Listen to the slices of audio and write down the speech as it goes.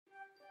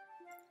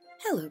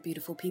Hello,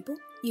 beautiful people.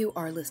 You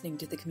are listening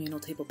to the Communal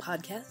Table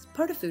Podcast,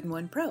 part of Food and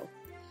Wine Pro.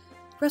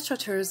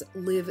 Restaurateurs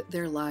live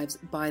their lives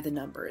by the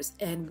numbers,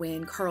 and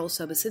when Carl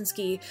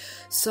Sobocinski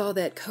saw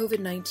that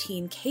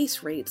COVID-19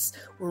 case rates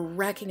were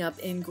racking up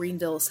in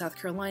Greenville, South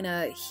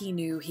Carolina, he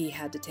knew he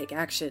had to take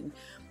action.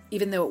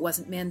 Even though it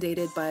wasn't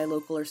mandated by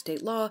local or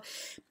state law,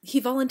 he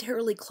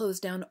voluntarily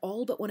closed down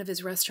all but one of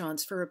his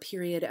restaurants for a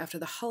period after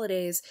the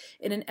holidays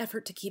in an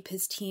effort to keep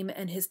his team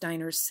and his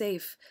diners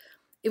safe.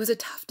 It was a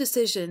tough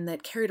decision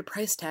that carried a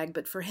price tag,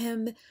 but for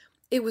him,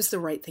 it was the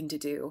right thing to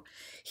do.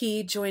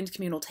 He joined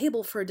Communal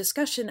Table for a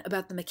discussion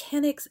about the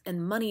mechanics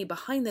and money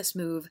behind this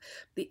move,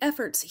 the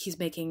efforts he's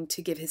making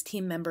to give his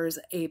team members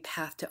a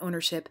path to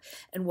ownership,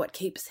 and what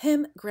keeps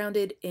him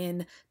grounded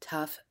in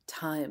tough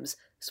times.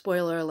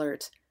 Spoiler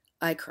alert,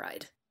 I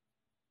cried.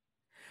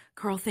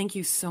 Carl, thank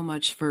you so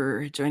much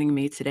for joining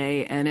me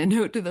today. And a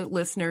note to the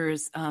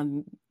listeners,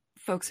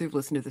 folks who've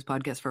listened to this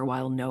podcast for a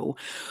while know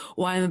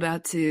why I'm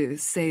about to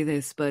say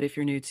this, but if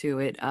you're new to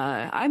it,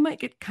 I might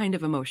get kind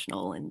of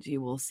emotional, and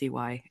you will see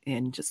why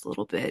in just a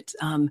little bit.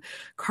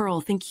 Carl,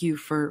 thank you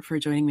for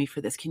joining me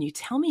for this. Can you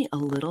tell me a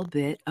little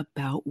bit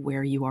about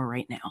where you are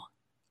right now?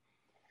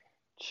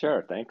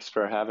 Sure. Thanks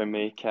for having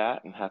me,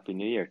 Kat, and Happy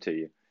New Year to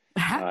you.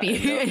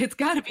 It's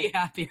got to be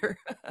happier.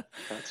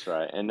 That's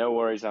right. And no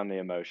worries on the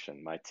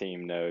emotion. My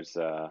team knows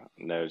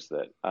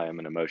that I am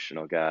an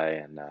emotional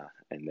guy, and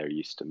they're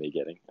used to me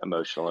getting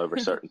emotional over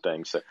certain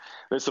things. So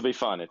this will be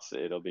fun.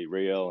 It'll be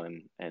real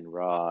and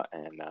raw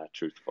and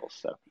truthful.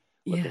 So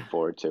looking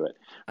forward to it.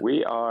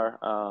 We are,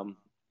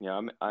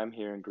 I'm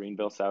here in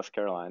Greenville, South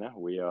Carolina.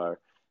 We are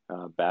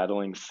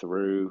battling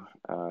through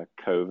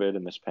COVID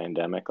and this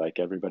pandemic like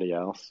everybody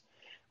else.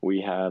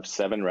 We have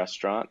 7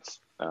 restaurants.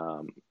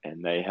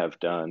 And they have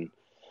done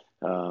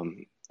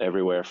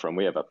everywhere from,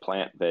 we have a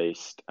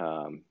plant-based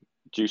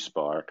juice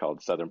bar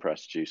called Southern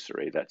Pressed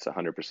Juicery. That's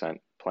 100%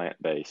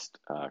 plant-based,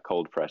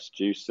 cold-pressed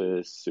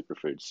juices,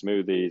 superfood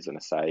smoothies, and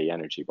acai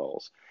energy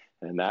bowls.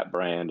 And that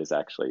brand is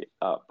actually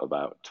up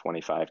about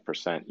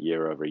 25%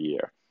 year over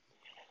year.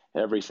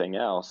 Everything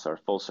else, our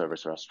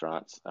full-service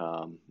restaurants,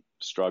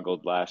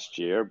 struggled last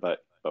year,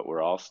 but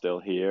we're all still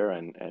here,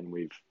 and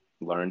we've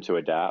learn to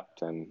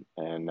adapt and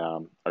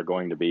are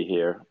going to be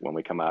here when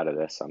we come out of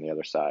this on the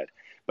other side.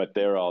 But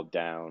they're all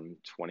down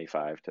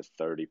 25 to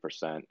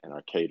 30%, and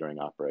our catering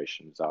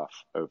operations off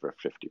over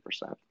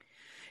 50%.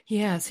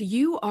 Yeah, so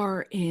you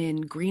are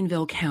in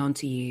Greenville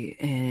County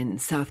in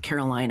South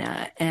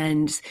Carolina,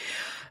 and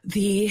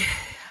the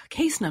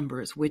case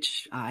numbers,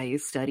 which I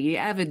study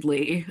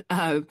avidly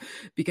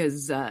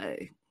because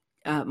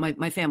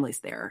my family's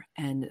there,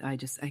 and I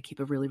keep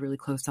a really, really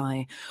close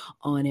eye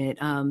on it.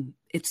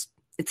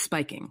 It's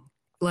spiking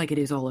like it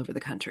is all over the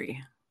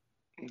country.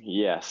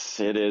 Yes,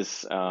 it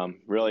is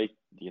really,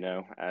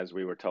 as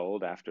we were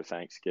told after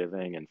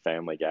Thanksgiving and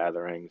family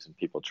gatherings and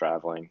people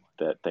traveling,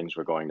 that things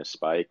were going to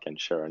spike. And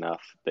sure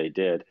enough, they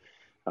did.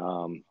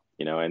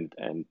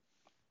 And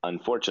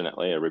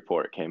unfortunately, a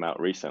report came out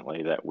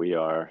recently that we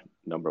are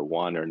number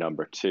 1 or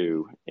number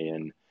 2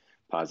 in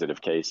positive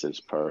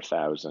cases per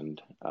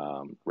 1,000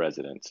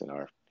 residents in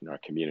our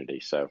community.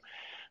 So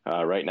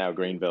right now,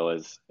 Greenville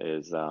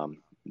is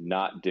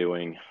not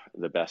doing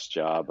the best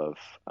job of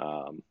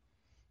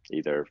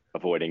either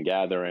avoiding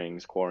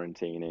gatherings,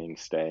 quarantining,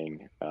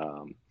 staying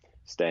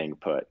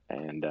put,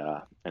 and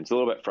it's a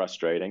little bit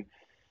frustrating.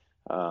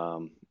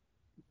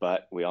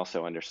 But we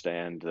also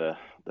understand the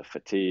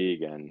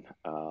fatigue and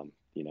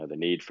the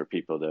need for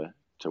people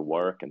to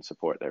work and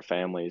support their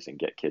families and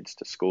get kids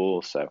to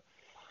school. So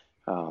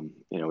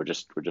we're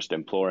just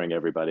imploring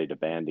everybody to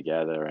band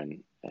together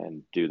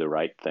and do the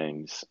right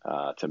things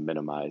to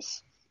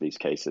minimize these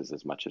cases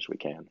as much as we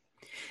can.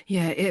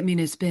 Yeah,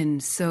 it's been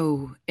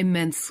so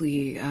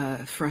immensely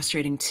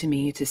frustrating to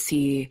me to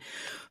see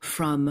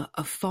from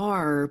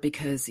afar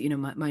because,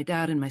 my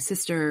dad and my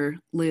sister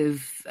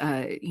live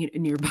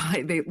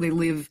nearby. They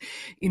live,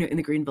 in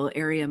the Greenville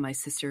area. My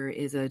sister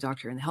is a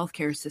doctor in the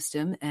healthcare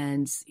system,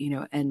 and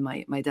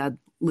my dad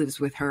lives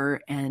with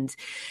her, and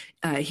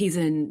he's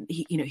in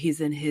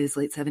his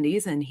late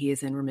 70s, and he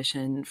is in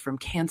remission from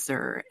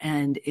cancer,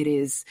 and it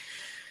is,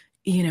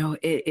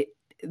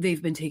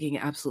 they've been taking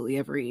absolutely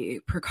every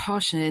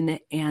precaution,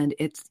 and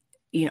it's,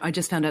 I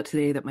just found out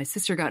today that my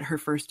sister got her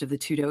first of the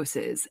 2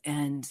 doses,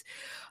 and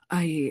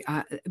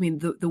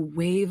the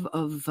wave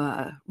of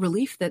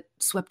relief that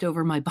swept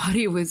over my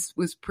body was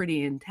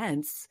pretty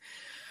intense,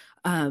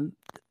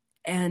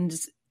 and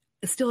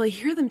still I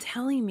hear them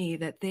telling me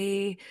that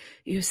they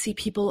see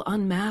people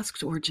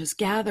unmasked or just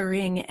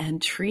gathering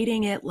and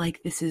treating it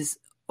like this is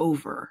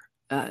over.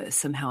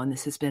 Somehow, and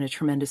this has been a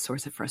tremendous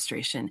source of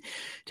frustration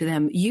to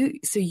them.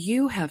 So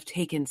you have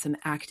taken some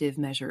active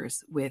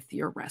measures with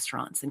your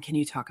restaurants, and can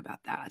you talk about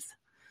that?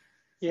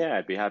 Yeah,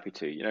 I'd be happy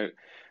to.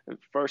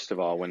 First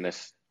of all,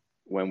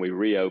 when we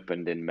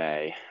reopened in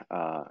May,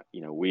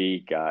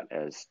 we got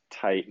as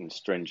tight and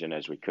stringent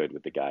as we could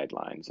with the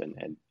guidelines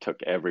and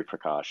took every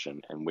precaution,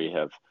 and we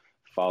have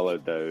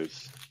followed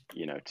those,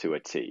 to a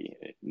T.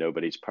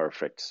 Nobody's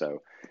perfect.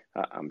 So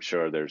I'm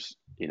sure there's,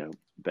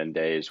 been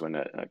days when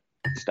a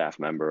staff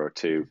member or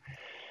two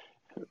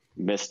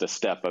missed a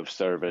step of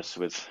service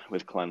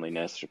with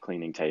cleanliness or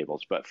cleaning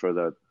tables. But for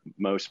the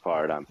most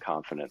part, I'm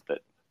confident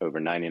that over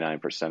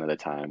 99% of the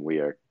time we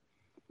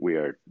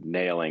are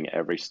nailing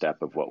every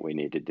step of what we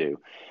need to do.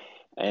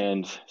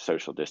 And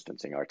social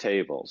distancing our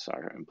tables.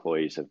 Our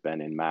employees have been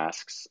in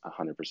masks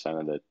 100%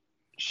 of the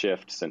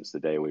shift since the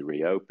day we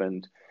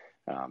reopened.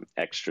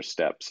 Extra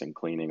steps in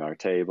cleaning our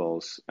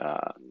tables,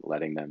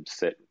 letting them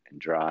sit and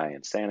dry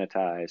and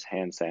sanitize,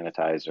 hand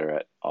sanitizer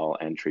at all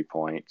entry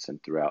points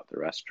and throughout the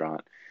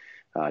restaurant.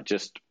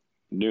 Just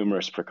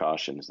numerous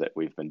precautions that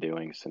we've been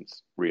doing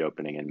since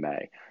reopening in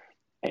May.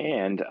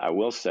 And I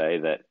will say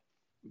that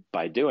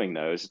by doing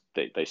those,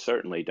 they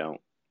certainly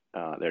don't,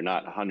 they're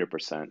not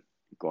 100%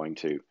 going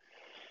to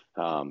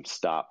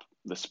stop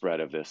the spread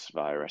of this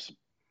virus,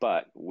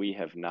 but we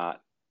have not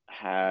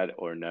had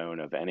or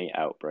known of any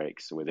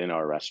outbreaks within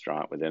our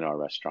restaurant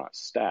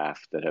staff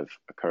that have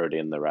occurred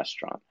in the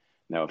restaurant.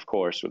 Now, of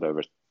course, with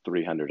over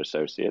 300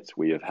 associates,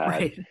 we have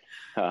had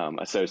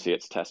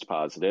associates test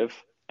positive.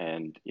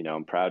 And,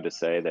 I'm proud to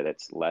say that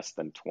it's less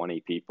than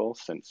 20 people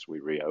since we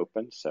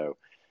reopened. So,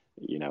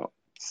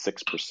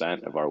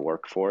 6% of our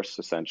workforce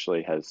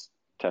essentially has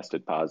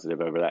tested positive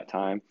over that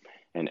time.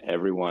 And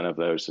every one of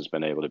those has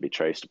been able to be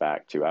traced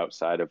back to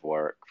outside of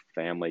work,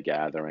 family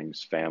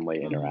gatherings,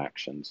 family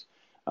interactions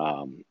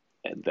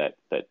that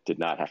did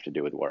not have to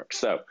do with work.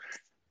 So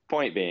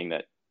point being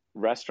that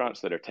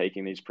restaurants that are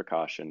taking these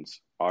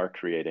precautions are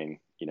creating,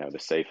 the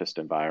safest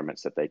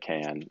environments that they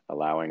can,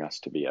 allowing us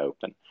to be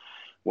open.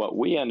 What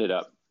we ended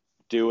up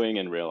doing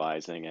and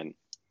realizing, and,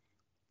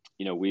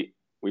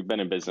 we've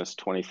been in business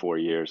 24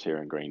 years here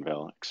in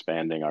Greenville,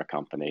 expanding our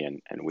company,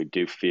 and we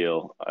do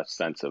feel a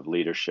sense of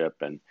leadership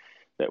and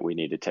that we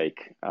need to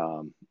take,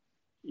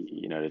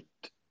 to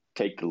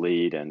take the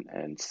lead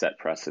and set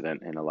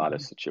precedent in a lot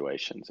of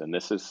situations. And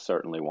this is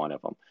certainly one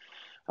of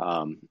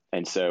them.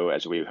 And so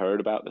as we heard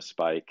about the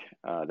spike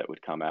that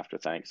would come after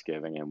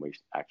Thanksgiving, and we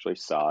actually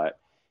saw it,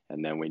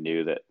 and then we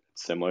knew that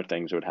similar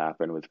things would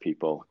happen with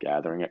people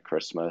gathering at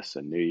Christmas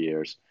and New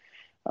Year's,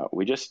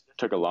 we just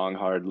took a long,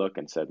 hard look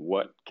and said,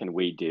 what can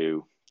we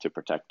do to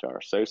protect our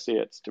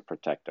associates, to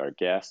protect our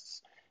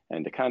guests,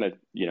 and to kind of,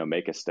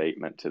 make a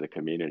statement to the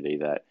community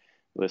that,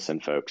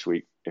 listen, folks,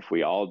 if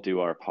we all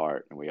do our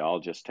part and we all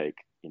just take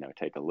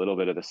a little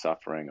bit of the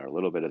suffering or a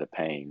little bit of the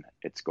pain,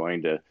 it's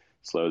going to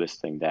slow this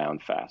thing down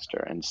faster.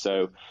 And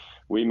so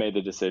we made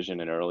the decision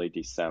in early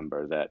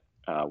December that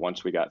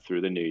once we got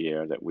through the new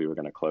year, that we were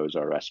going to close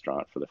our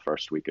restaurant for the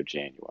first week of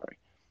January.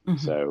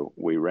 So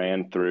we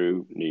ran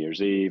through New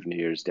Year's Eve, New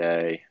Year's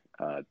Day,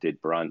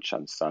 did brunch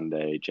on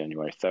Sunday,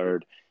 January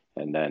 3rd,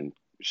 and then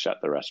shut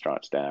the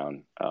restaurants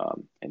down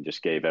and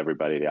just gave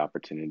everybody the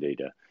opportunity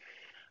to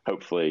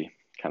hopefully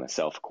kind of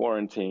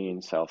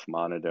self-quarantine,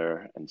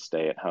 self-monitor, and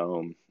stay at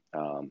home,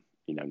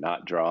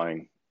 not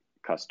drawing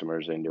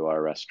customers into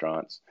our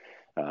restaurants,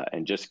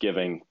 and just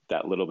giving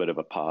that little bit of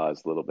a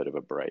pause, a little bit of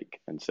a break.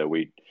 And so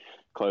we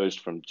closed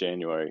from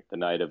January, the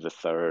night of the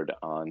 3rd,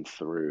 on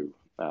through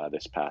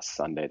this past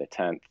Sunday, the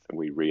 10th, and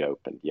we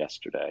reopened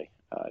yesterday,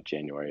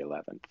 January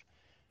 11th.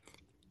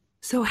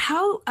 So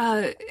how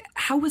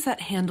was that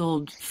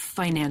handled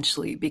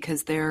financially?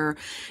 Because there,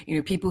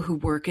 people who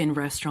work in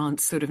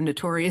restaurants sort of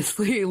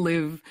notoriously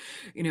live,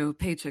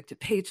 paycheck to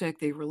paycheck.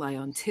 They rely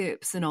on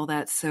tips and all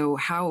that. So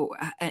how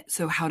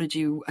did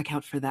you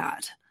account for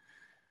that?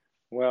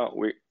 Well,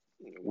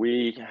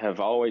 we have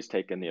always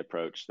taken the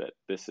approach that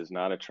this is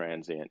not a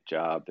transient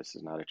job. This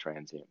is not a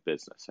transient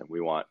business, and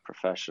we want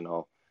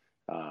professional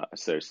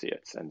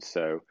associates. And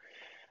so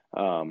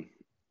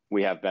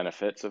we have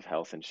benefits of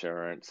health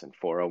insurance and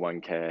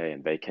 401k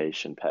and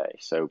vacation pay.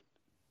 So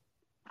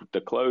the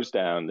close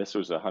down, this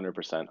was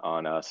 100%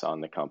 on us, on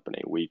the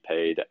company. We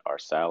paid our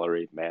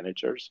salaried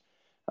managers.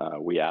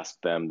 We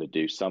asked them to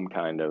do some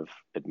kind of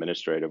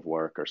administrative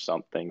work or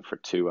something for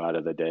 2 out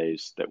of the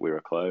days that we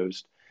were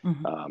closed.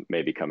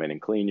 Maybe come in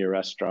and clean your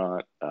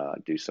restaurant,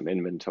 do some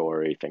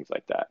inventory, things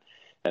like that.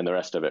 And the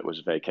rest of it was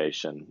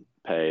vacation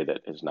pay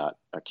that is not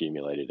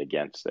accumulated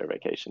against their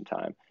vacation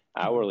time.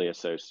 Hourly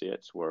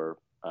associates were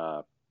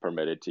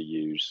permitted to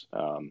use,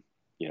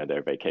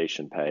 their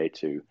vacation pay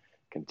to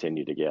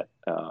continue to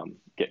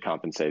get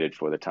compensated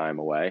for the time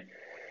away.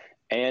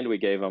 And we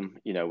gave them,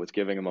 with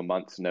giving them a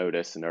month's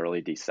notice in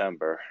early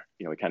December,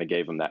 we kind of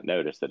gave them that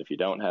notice that if you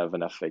don't have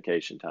enough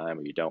vacation time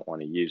or you don't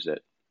want to use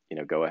it,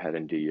 go ahead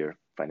and do your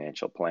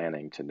financial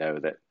planning to know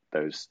that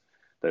those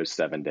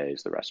 7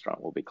 days the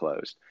restaurant will be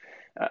closed.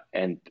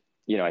 And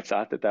I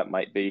thought that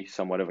might be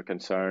somewhat of a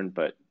concern,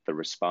 but the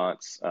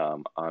response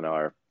on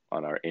our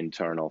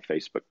internal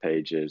Facebook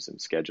pages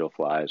and schedule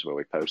flyers where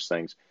we post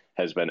things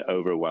has been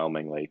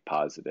overwhelmingly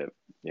positive.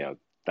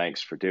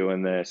 Thanks for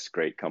doing this.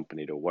 Great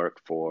company to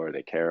work for.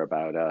 They care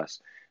about us.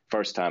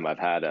 First time I've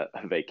had a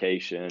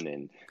vacation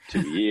in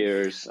 2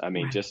 years. I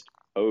mean, just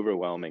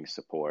overwhelming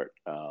support.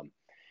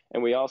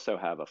 And we also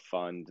have a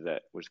fund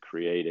that was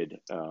created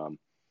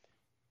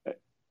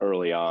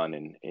early on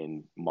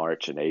in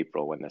March and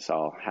April when this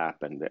all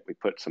happened that we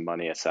put some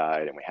money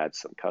aside and we had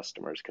some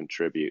customers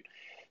contribute.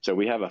 So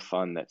we have a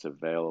fund that's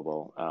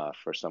available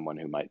for someone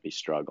who might be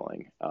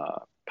struggling,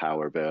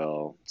 power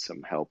bill,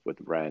 some help with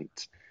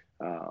rent,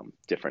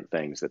 different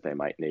things that they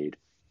might need.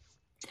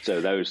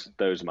 So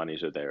those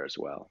monies are there as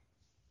well.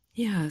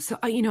 Yeah. So,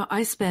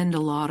 I spend a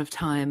lot of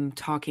time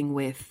talking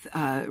with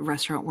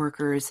restaurant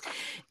workers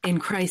in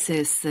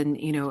crisis, and,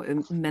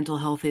 mental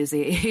health is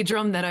a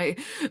drum that I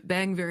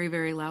bang very,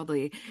 very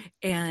loudly.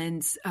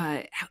 And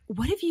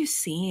what have you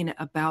seen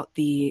about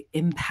the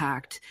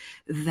impact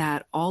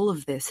that all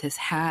of this has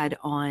had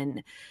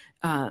on,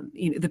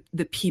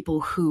 the people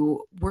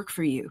who work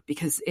for you?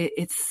 Because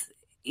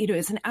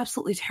it's an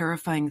absolutely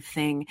terrifying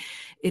thing.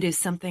 It is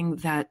something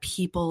that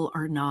people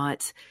are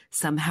not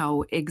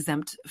somehow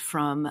exempt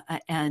from.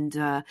 And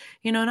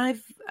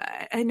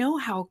I know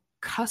how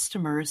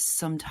customers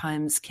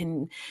sometimes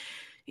can,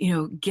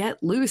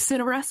 get loose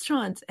in a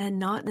restaurant and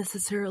not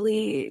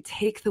necessarily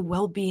take the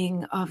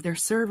well-being of their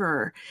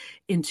server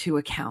into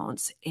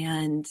account.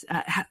 And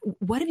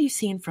what have you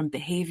seen from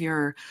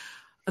behavior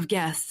of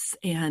guests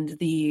and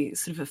the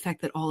sort of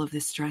effect that all of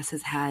this stress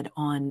has had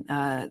on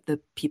the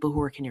people who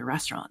work in your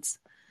restaurants?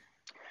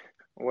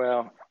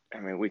 Well, I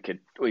mean, we could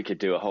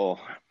do a whole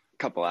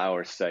couple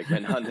hours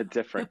segment on the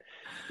different,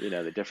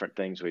 the different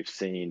things we've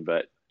seen.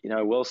 But,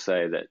 I will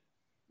say that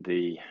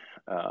the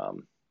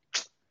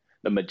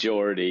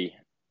majority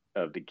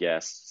of the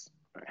guests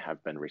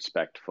have been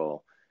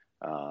respectful.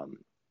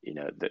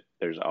 That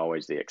there's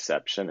always the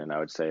exception. And I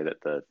would say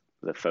that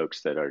the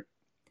folks that are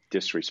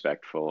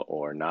disrespectful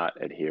or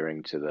not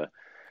adhering to the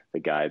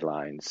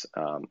guidelines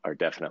are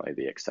definitely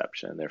the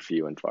exception. They're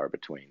few and far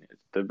between.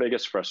 The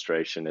biggest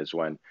frustration is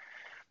when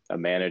a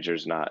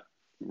manager's not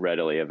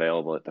readily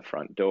available at the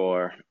front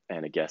door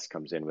and a guest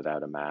comes in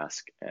without a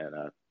mask, and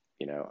a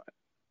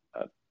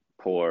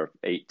poor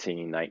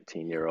 18,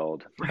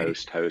 19-year-old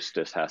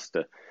hostess has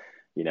to,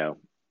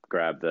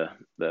 grab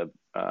the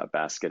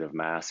basket of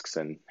masks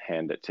and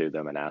hand it to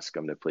them and ask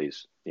them to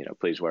please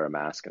wear a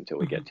mask until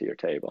we get to your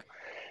table.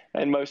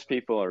 And most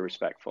people are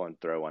respectful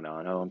and throw one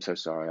on. Oh, I'm so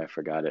sorry, I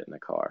forgot it in the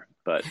car.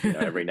 But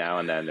every now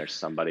and then there's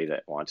somebody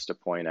that wants to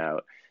point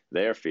out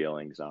their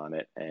feelings on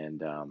it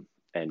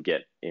and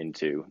get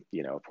into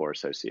a poor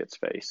associate's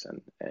face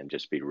and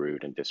just be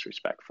rude and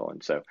disrespectful.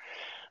 And so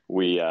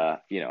we our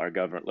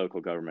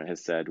local government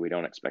has said we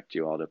don't expect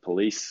you all to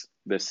police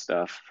this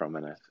stuff from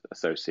an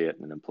associate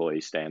and an employee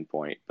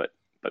standpoint, but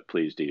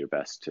please do your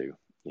best to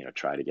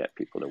try to get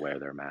people to wear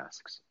their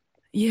masks.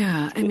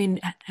 Yeah. I mean,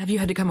 have you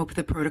had to come up with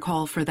a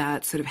protocol for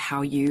that, sort of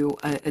how you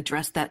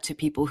address that to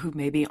people who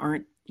maybe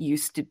aren't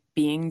used to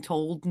being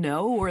told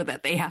no, or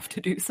that they have to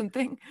do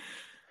something?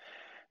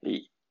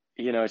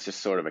 It's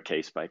just sort of a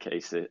case by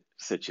case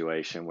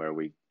situation where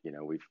we've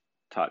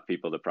taught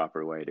people the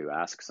proper way to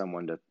ask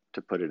someone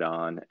to put it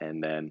on,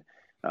 and then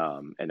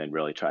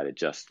really try to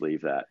just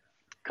leave that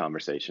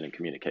conversation and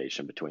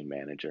communication between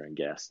manager and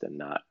guest, and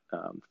not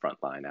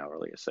frontline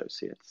hourly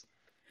associates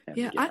and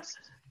the guests.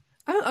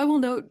 I will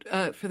note,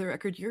 for the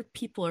record, your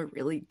people are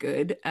really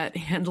good at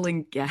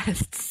handling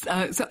guests.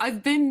 So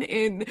I've been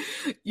in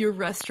your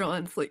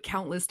restaurants like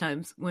countless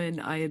times when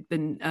I had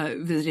been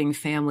visiting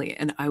family,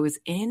 and I was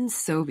in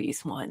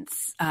Sobeys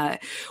once,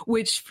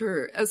 which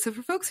for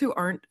folks who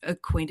aren't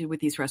acquainted with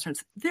these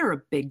restaurants, they're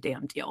a big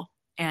damn deal.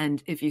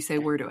 And if you say,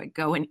 where do I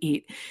go and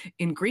eat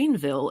in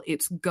Greenville,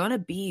 it's going to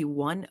be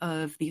one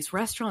of these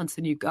restaurants.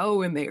 And you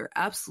go and they are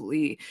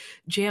absolutely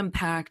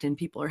jam-packed and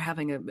people are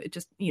having a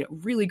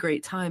really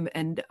great time.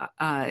 And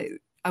I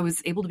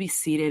was able to be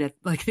seated at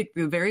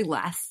the very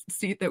last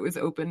seat that was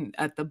open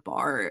at the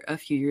bar a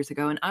few years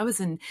ago. And I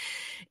was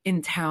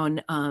in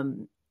town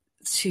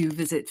to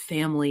visit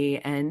family,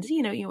 and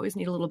you always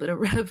need a little bit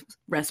of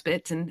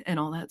respite and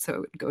all that, so I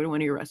would go to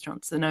one of your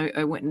restaurants, and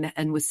I went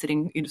and was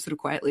sitting sort of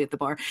quietly at the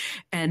bar,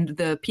 and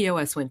the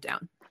POS went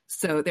down,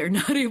 so they're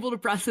not able to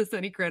process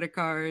any credit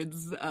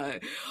cards.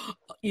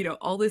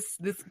 All this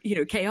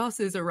chaos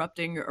is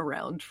erupting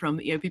around from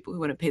people who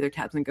want to pay their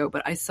tabs and go.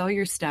 But I saw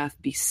your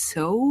staff be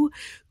so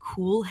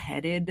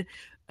cool-headed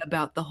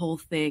about the whole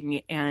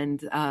thing, and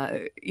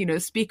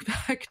speak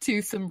back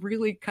to some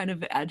really kind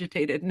of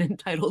agitated and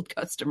entitled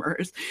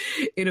customers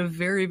in a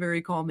very, very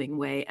calming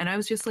way. And I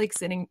was just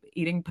sitting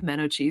eating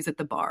pimento cheese at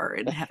the bar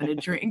and having a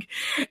drink,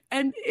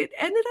 and it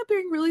ended up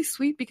being really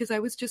sweet because I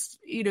was just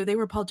they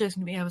were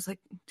apologizing to me. I was like,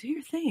 do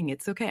your thing,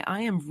 it's okay,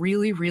 I am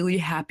really, really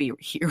happy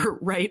here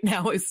right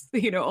now. Is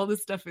all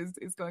this stuff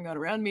is going on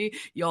around me,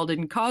 y'all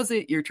didn't cause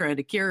it, you're trying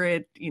to cure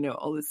it,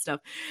 all this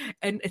stuff.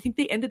 And I think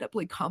they ended up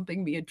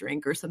comping me a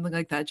drink or something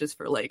like that, just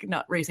for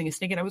not raising a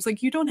stink. And I was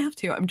like, you don't have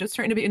to. I'm just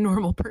trying to be a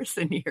normal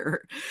person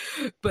here.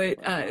 But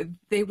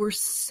they were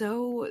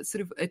so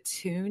sort of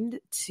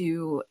attuned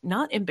to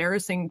not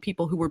embarrassing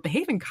people who were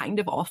behaving kind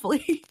of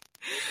awfully.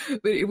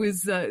 But it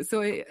was,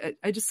 so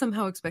I just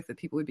somehow expect that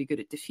people would be good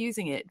at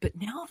diffusing it. But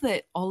now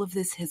that all of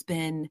this has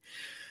been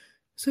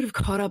sort of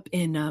caught up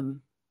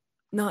in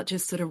not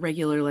just sort of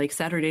regular like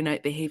Saturday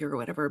night behavior or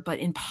whatever, but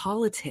in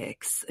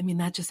politics, I mean,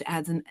 that just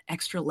adds an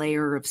extra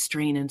layer of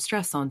strain and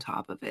stress on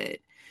top of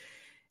it.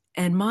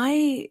 And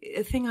my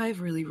thing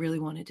I've really, really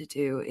wanted to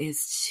do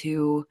is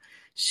to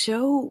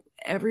show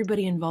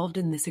everybody involved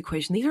in this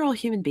equation. These are all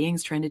human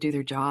beings trying to do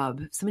their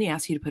job. If somebody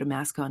asks you to put a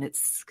mask on,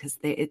 it's because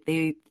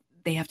they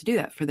have to do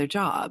that for their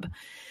job.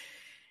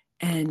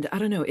 And I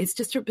don't know, it's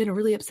just been a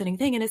really upsetting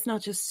thing. And it's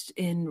not just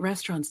in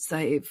restaurants.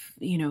 I've,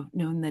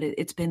 known that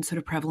it's been sort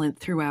of prevalent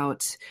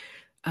throughout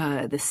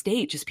the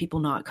state, just people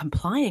not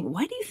complying.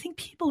 Why do you think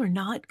people are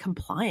not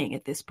complying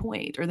at this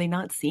point? Are they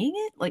not seeing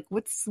it? Like,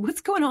 what's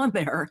going on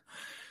there?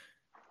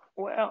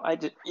 Well,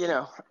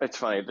 it's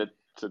funny that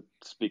to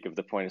speak of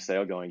the point of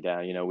sale going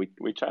down,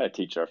 we try to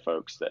teach our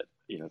folks that,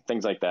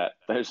 things like that,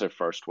 those are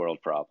first world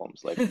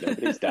problems. Like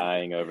nobody's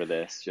dying over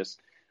this. Just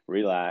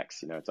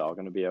relax. It's all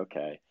going to be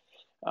okay.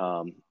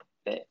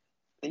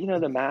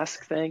 The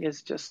mask thing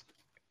is just,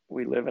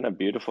 we live in a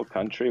beautiful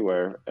country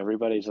where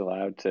everybody's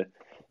allowed to,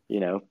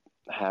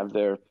 have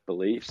their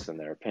beliefs and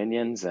their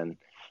opinions. And,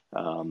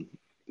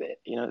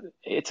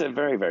 it's a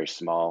very, very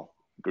small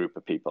group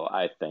of people,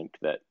 I think,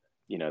 that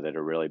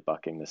are really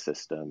bucking the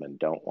system and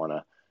don't want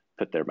to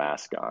put their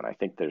mask on. I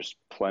think there's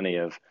plenty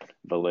of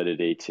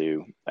validity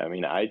to,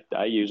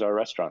 I use our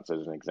restaurants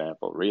as an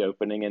example,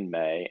 reopening in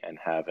May and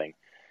having,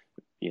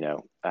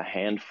 a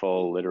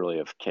handful literally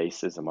of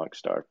cases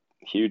amongst our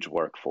huge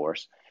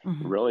workforce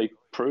really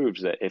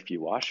proves that if you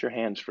wash your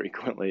hands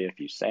frequently, if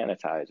you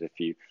sanitize, if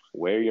you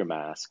wear your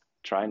mask,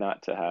 try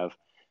not to have,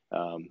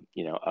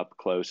 up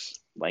close,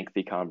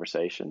 lengthy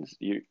conversations,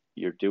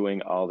 you're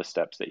doing all the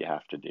steps that you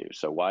have to do.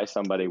 So why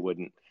somebody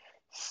wouldn't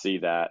see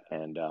that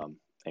and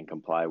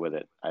comply with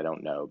it, I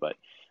don't know. But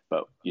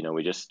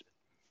we just,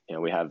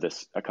 we have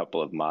a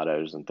couple of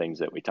mottos and things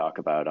that we talk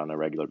about on a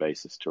regular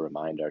basis to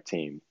remind our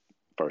team,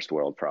 first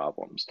world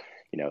problems.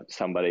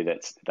 Somebody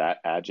that's that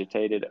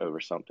agitated over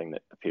something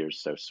that appears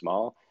so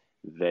small,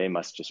 they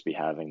must just be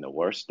having the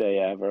worst day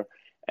ever.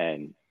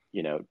 And,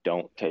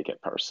 don't take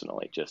it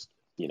personally. Just,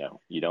 you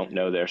don't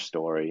know their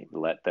story,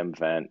 let them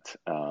vent,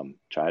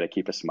 try to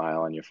keep a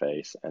smile on your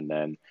face. And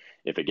then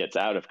if it gets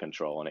out of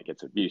control and it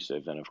gets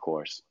abusive, then of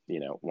course,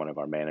 one of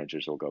our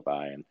managers will go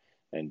by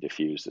and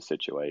diffuse the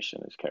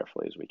situation as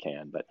carefully as we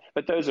can.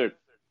 But those are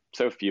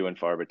so few and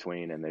far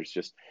between. And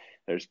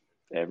there's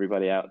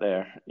everybody out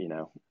there,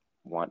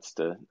 wants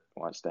to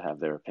have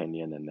their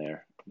opinion and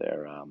their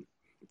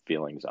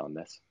feelings on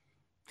this.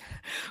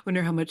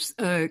 Wonder how much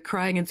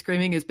crying and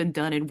screaming has been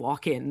done in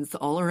walk-ins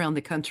all around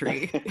the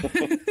country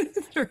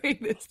during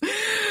this.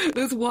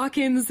 Those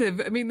walk-ins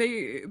that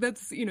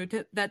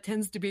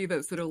tends to be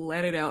that sort of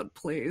let it out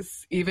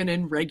place, even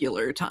in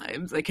regular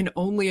times. I can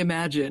only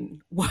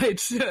imagine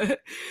what's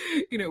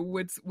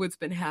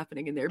been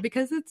happening in there,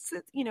 because it's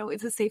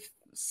a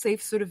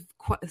safe sort of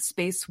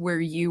space where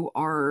you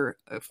are.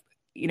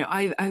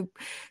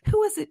 Who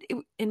was it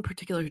in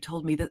particular who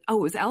told me that? Oh,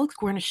 it was Alex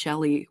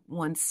Guarnaschelli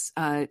once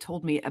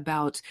told me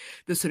about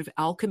the sort of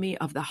alchemy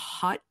of the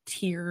hot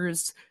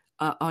tears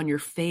on your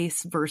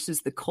face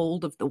versus the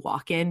cold of the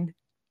walk-in,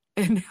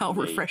 and how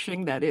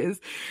refreshing that is.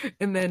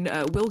 And then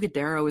Will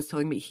Guidara was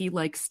telling me he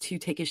likes to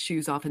take his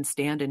shoes off and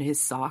stand in his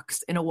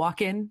socks in a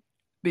walk-in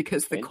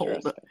because the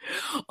cold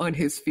on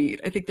his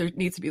feet. I think there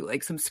needs to be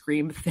like some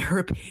scream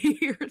therapy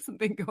or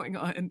something going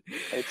on.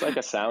 It's like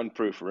a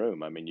soundproof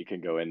room. You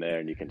can go in there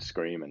and you can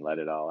scream and let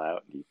it all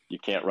out. You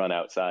can't run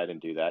outside and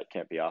do that.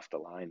 Can't be off the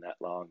line that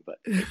long. But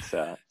it's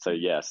so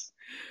yes,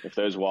 if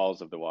those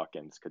walls of the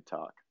walk-ins could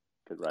talk,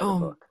 could write a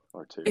book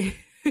or two.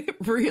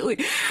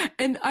 Really.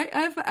 And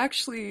I've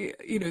actually,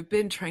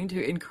 been trying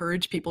to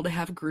encourage people to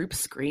have group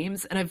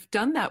screams. And I've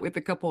done that with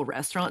a couple of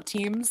restaurant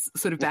teams,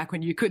 sort of back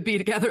when you could be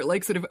together,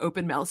 like sort of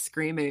open mouth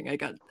screaming. I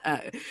got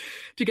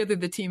together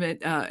the team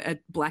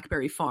at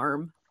Blackberry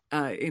Farm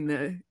in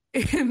the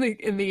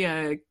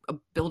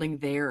building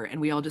there, and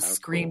we all just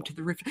screamed to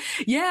the roof.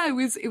 Yeah, it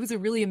was a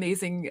really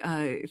amazing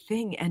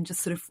thing, and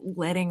just sort of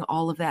letting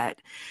all of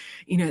that,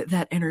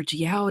 that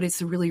energy out. It's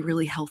a really,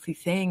 really healthy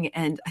thing.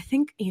 And I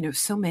think,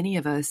 so many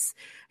of us,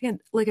 again,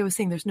 like I was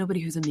saying, there's nobody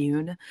who's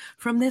immune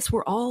from this.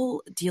 We're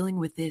all dealing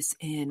with this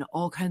in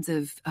all kinds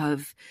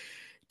of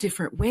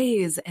different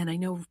ways. And I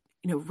know,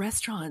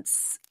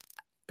 restaurants,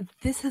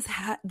 this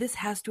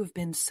has to have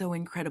been so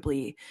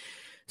incredibly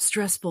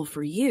stressful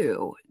for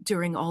you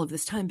during all of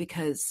this time,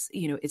 because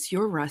it's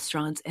your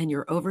restaurants and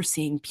you're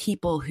overseeing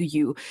people who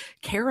you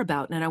care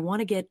about. And I want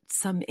to get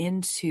some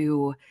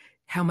into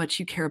how much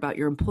you care about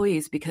your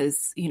employees,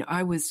 because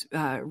I was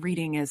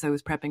reading as I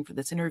was prepping for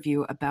this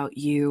interview about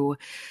you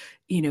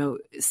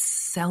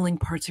selling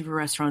parts of your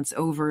restaurants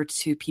over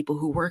to people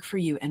who work for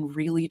you and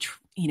really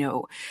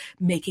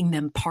making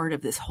them part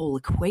of this whole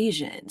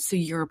equation. So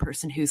you're a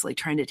person who's like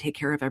trying to take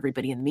care of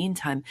everybody in the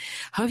meantime.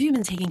 How have you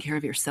been taking care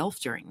of yourself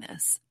during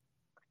this?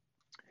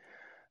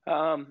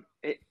 In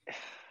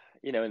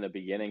the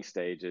beginning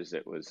stages,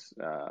 it was,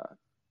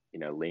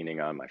 leaning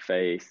on my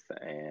faith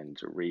and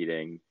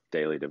reading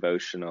daily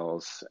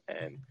devotionals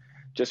and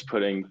just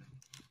putting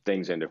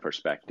things into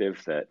perspective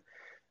that,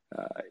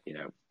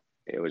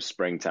 it was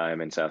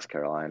springtime in South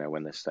Carolina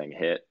when this thing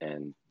hit,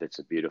 and it's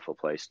a beautiful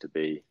place to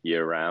be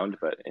year round.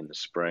 But in the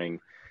spring,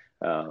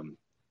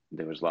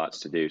 there was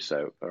lots to do,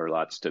 or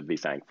lots to be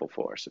thankful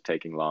for. So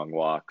taking long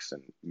walks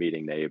and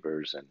meeting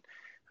neighbors,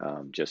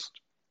 and just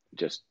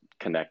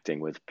connecting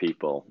with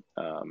people.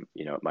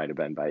 It might have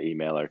been by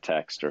email or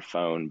text or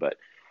phone, but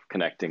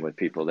connecting with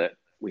people that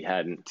we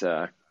hadn't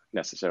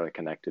necessarily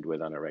connected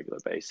with on a regular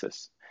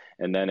basis.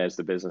 And then as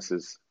the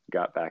businesses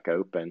got back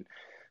open,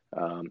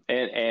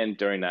 and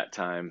during that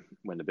time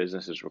when the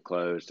businesses were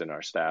closed and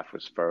our staff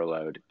was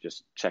furloughed,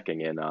 just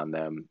checking in on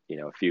them,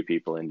 a few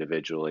people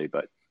individually,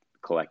 but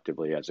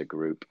collectively as a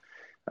group,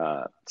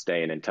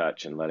 staying in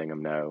touch and letting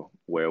them know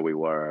where we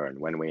were and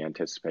when we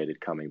anticipated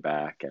coming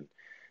back, and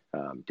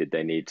did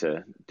they need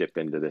to dip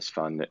into this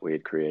fund that we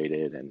had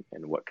created,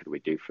 and what could we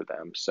do for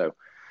them. So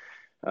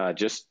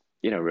just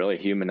really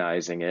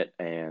humanizing it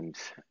and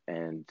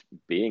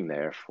being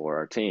there for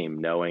our team,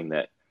 knowing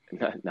that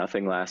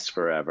nothing lasts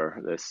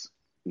forever.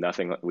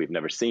 We've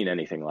never seen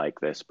anything like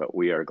this, but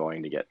we are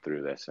going to get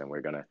through this, and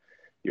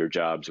your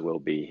jobs will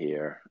be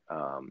here.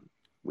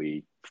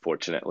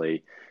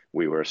 Fortunately,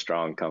 we were a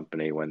strong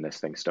company when this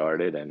thing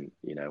started, and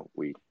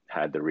we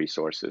had the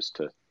resources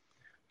to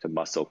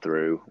muscle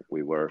through.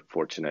 We were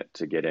fortunate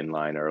to get in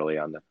line early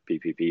on the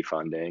PPP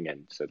funding,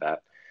 and so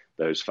that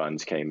those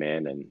funds came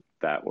in, and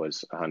that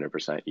was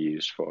 100%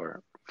 used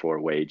for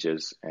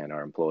wages and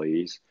our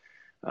employees.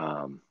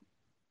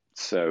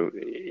 So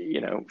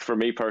for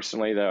me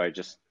personally, though, I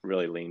just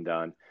really leaned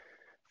on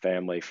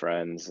family,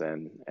 friends,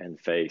 and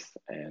faith,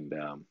 and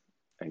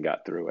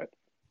got through it.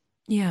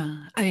 Yeah.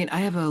 I mean,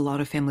 I have a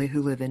lot of family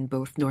who live in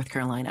both North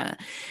Carolina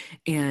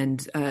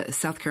and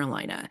South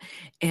Carolina.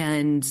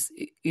 And,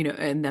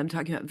 and I'm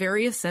talking about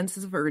various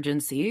senses of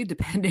urgency,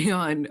 depending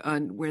on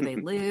where they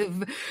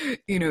live.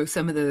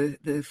 Some of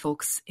the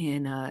folks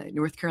in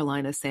North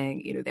Carolina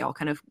saying, they all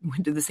kind of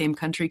went to the same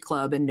country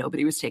club and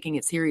nobody was taking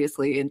it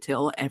seriously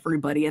until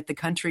everybody at the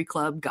country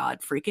club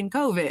got freaking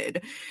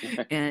COVID.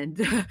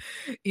 And,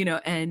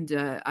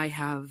 I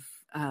have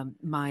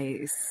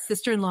my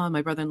sister-in-law and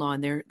my brother-in-law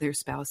and their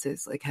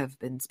spouses have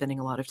been spending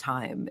a lot of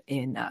time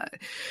in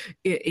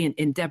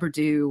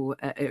Deberdew,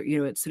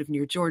 it's sort of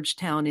near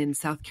Georgetown in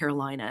South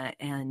Carolina,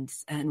 and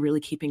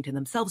really keeping to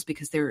themselves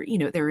because they're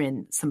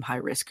in some high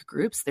risk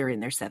groups. They're in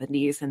their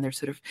 70s and they're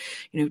sort of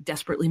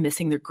desperately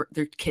missing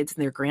their kids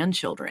and their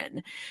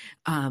grandchildren,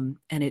 and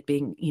it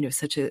being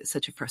such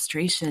a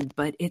frustration.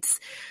 But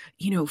it's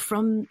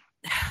from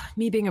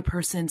me being a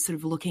person sort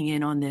of looking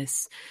in on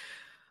this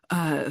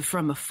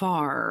from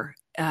afar,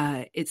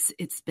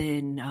 it's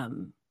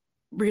been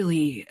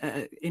really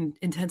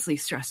intensely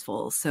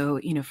stressful.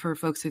 So, for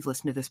folks who've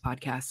listened to this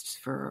podcast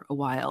for a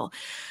while,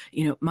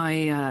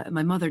 my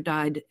mother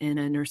died in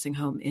a nursing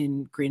home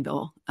in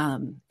Greenville,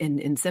 in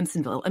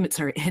Simpsonville.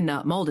 In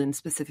Malden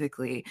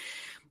specifically,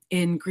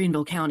 in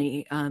Greenville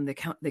County,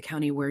 the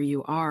county where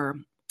you are,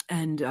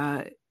 and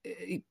over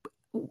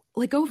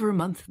a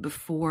month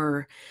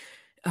before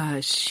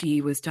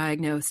she was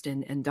diagnosed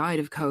and died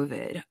of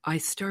COVID, I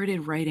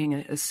started writing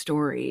a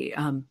story.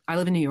 I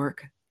live in New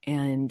York,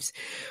 and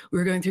we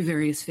were going through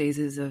various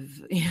phases of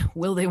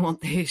will they,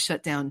 won't they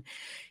shut down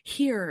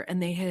here.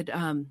 And they had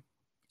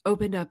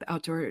opened up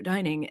outdoor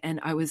dining, and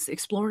I was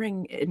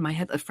exploring in my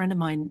head. A friend of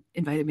mine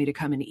invited me to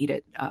come and eat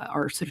at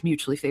our sort of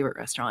mutually favorite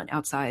restaurant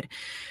outside.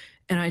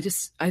 And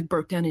I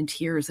broke down in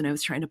tears, and I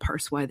was trying to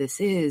parse why this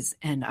is.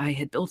 And I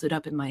had built it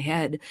up in my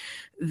head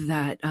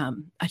that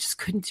I just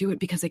couldn't do it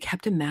because I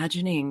kept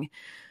imagining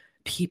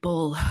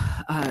people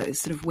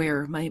sort of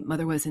where my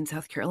mother was in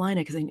South Carolina,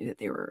 because I knew that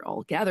they were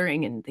all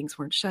gathering and things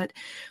weren't shut,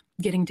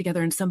 getting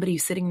together, and somebody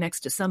sitting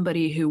next to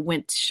somebody who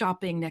went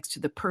shopping next to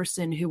the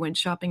person who went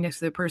shopping next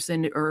to the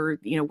person, or,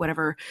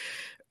 whatever,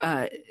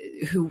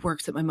 who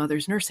works at my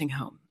mother's nursing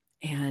home.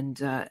 And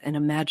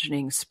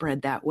imagining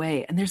spread that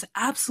way. And there's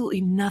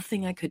absolutely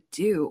nothing I could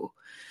do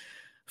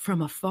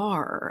from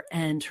afar.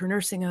 And her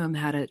nursing home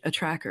had a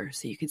tracker,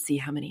 so you could see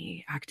how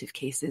many active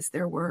cases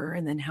there were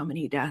and then how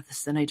many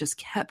deaths. And I just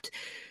kept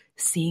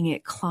seeing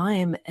it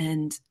climb.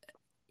 And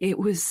it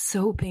was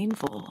so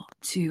painful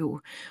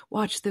to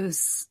watch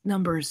those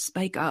numbers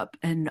spike up,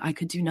 and I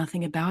could do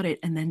nothing about it.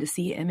 And then to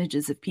see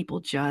images of people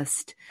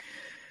just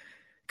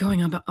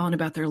going on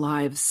about their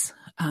lives.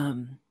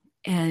 And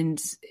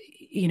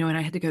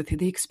I had to go through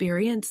the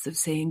experience of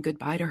saying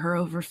goodbye to her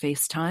over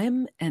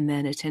FaceTime and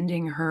then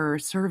attending her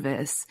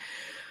service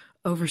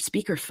over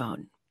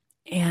speakerphone.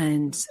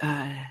 And,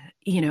 and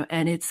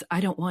I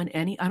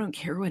don't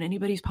care what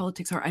anybody's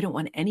politics are. I don't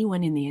want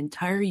anyone in the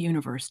entire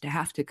universe to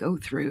have to go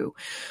through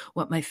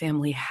what my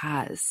family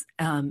has.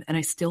 And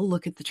I still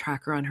look at the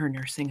tracker on her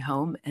nursing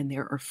home, and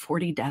there are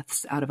 40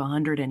 deaths out of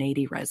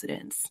 180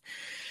 residents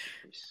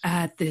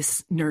at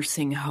this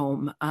nursing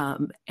home.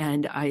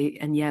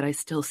 And yet I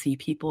still see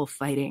people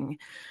fighting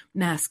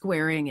mask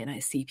wearing, and I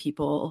see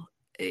people,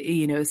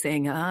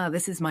 saying,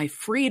 this is my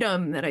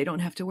freedom that I don't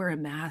have to wear a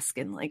mask.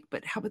 And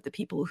but how about the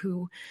people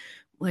who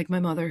like my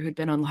mother, who'd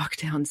been on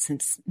lockdown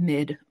since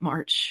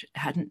mid-March,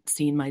 hadn't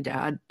seen my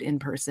dad in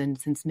person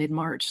since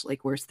mid-March.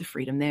 Like, where's the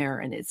freedom there?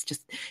 And it's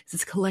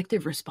this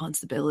collective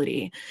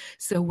responsibility.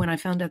 So when I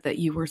found out that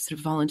you were sort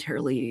of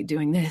voluntarily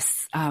doing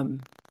this,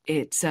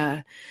 it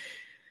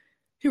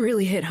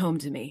really hit home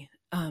to me.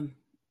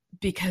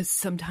 Because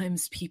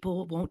sometimes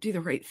people won't do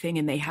the right thing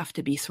and they have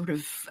to be sort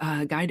of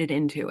guided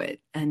into it.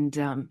 And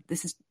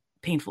this is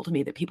painful to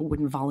me that people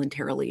wouldn't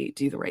voluntarily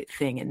do the right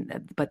thing.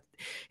 But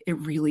it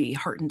really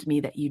heartened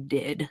me that you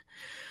did.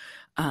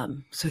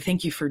 So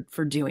thank you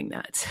for doing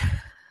that.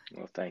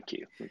 Well, thank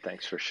you. And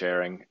thanks for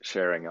sharing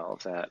all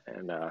of that.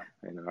 And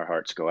our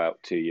hearts go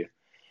out to you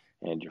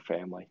and your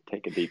family.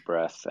 Take a deep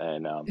breath.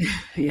 And,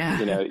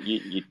 yeah,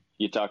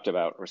 you talked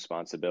about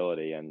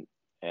responsibility and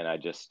I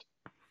just,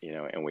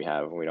 and we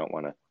don't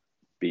want to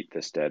beat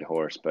this dead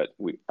horse, but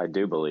I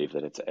do believe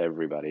that it's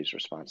everybody's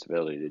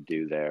responsibility to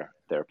do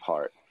their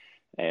part.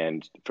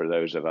 And for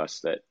those of us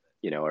that,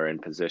 are in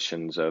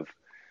positions of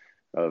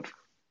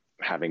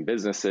having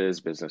businesses,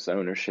 business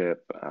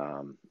ownership,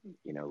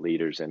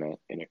 leaders in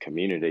a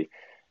community,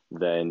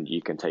 then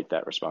you can take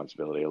that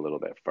responsibility a little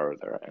bit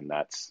further. And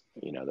that's,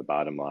 the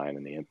bottom line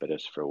and the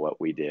impetus for what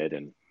we did.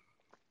 And,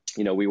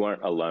 we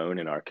weren't alone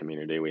in our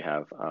community. We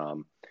have,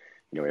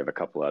 we have a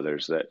couple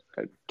others that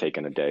have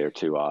taken a day or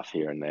two off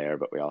here and there,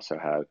 but we also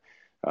have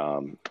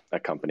a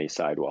company,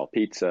 Sidewall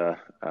Pizza,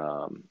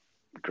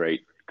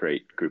 great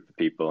group of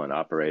people and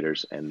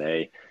operators, and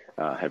they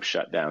have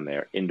shut down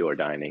their indoor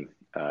dining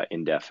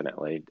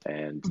indefinitely,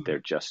 and they're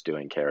just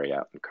doing carry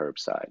out and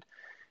curbside.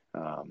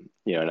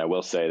 And I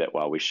will say that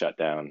while we shut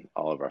down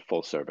all of our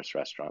full service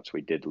restaurants,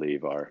 we did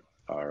leave our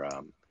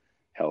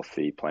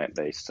healthy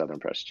plant-based Southern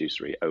Pressed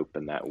Juicery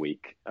open that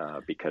week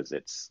because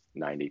it's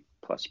 90+%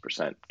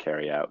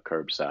 carry out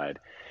curbside,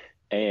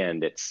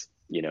 and it's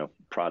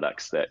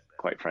products that,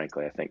 quite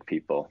frankly, I think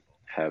people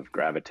have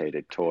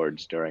gravitated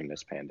towards during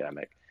this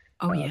pandemic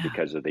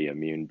because of the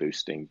immune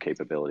boosting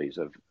capabilities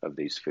of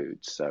these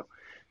foods. So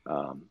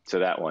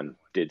that one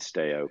did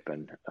stay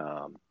open,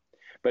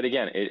 but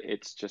again,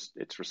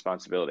 it's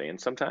responsibility.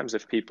 And sometimes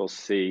if people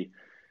see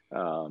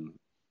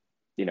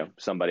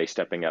somebody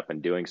stepping up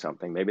and doing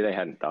something, maybe they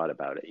hadn't thought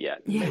about it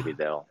yet. Yeah.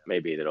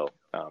 Maybe it'll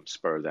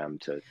spur them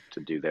to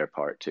do their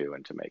part too,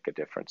 and to make a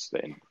difference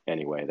in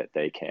any way that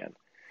they can.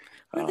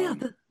 Well,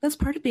 that's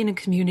part of being a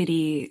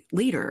community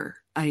leader.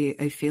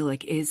 I feel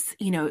like is,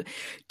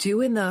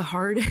 doing the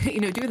hard,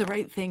 doing the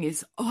right thing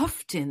is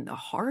often the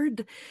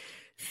hard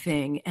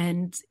thing.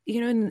 And,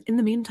 in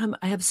the meantime,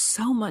 I have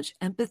so much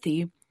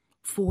empathy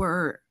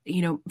for,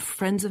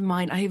 friends of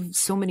mine. I have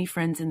so many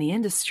friends in the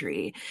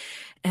industry,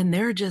 and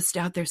they're just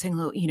out there saying,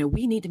 well,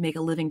 we need to make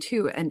a living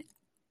too. And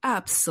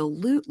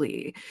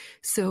absolutely.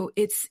 So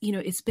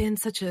it's been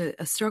such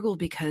a struggle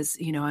because,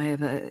 I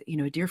have a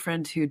dear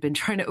friend who'd been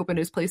trying to open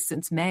his place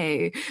since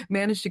May,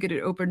 managed to get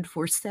it opened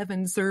for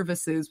 7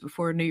 services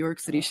before New York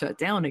City shut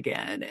down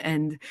again.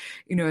 And,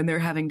 and they're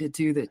having to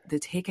do the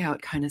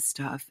takeout kind of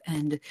stuff.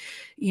 And,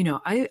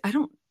 I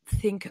don't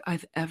think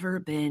I've ever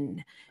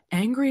been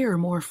angry or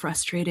more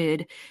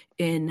frustrated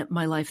in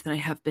my life than I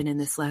have been in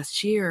this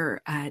last year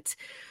at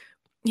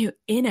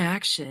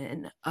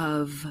inaction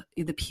of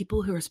the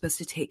people who are supposed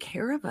to take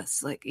care of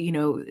us, like,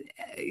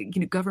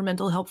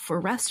 governmental help for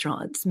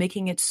restaurants,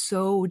 making it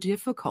so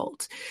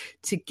difficult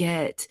to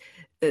get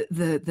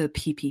the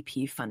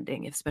PPP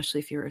funding, especially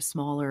if you're a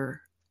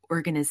smaller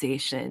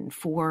organization,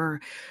 for,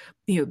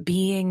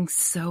 being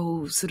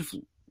so sort of,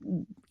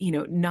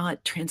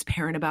 not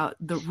transparent about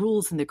the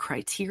rules and the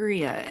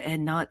criteria,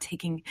 and not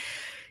taking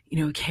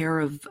care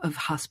of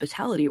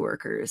hospitality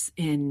workers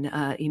in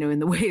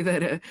the way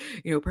that,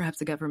 perhaps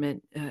the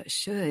government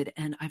should.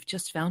 And I've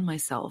just found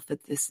myself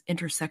at this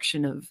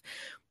intersection of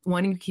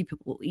wanting to keep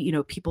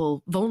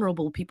people,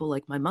 vulnerable people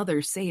like my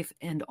mother, safe,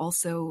 and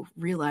also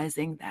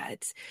realizing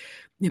that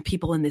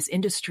people in this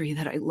industry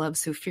that I love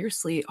so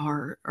fiercely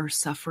are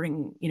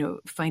suffering,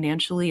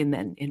 financially and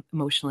then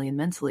emotionally and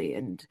mentally.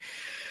 And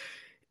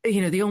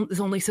the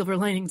only silver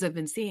linings I've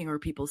been seeing are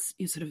people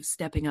sort of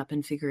stepping up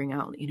and figuring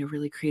out,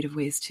 really creative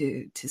ways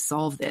to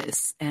solve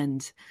this.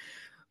 And,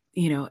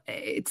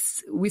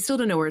 we still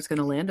don't know where it's going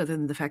to land, other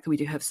than the fact that we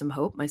do have some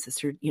hope. My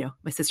sister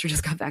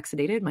just got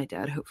vaccinated, my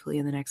dad, hopefully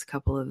in the next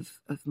couple of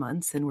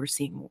months. And we're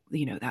seeing,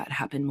 that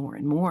happen more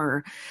and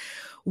more.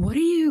 What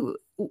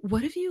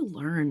have you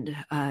learned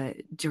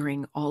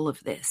during all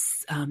of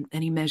this?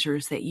 Any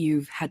measures that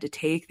you've had to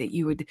take that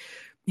you would,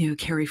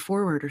 carry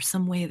forward, or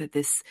some way that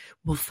this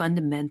will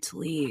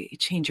fundamentally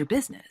change your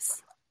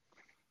business?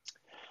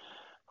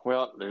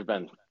 Well, there's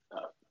been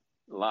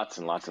lots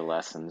and lots of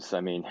lessons. I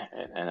mean,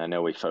 and I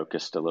know we spoke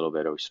a little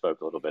bit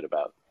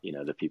about,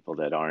 the people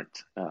that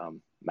aren't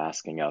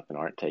masking up and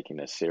aren't taking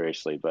this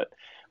seriously. But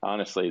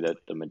honestly, that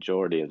the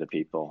majority of the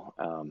people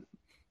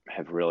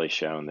have really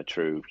shown the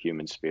true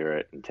human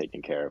spirit and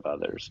taking care of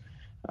others.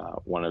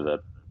 One of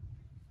the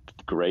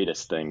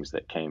greatest things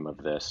that came of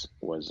this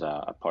was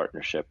a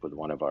partnership with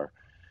one of our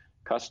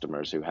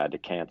customers who had to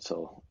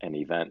cancel an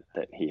event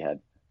that he had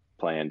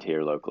planned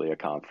here locally a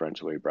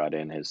conference where he brought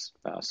in his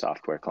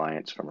software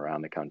clients from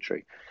around the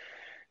country.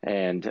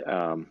 And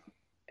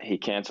he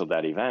canceled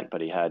that event,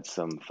 but he had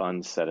some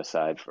funds set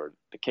aside for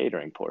the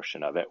catering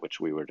portion of it, which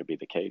we were to be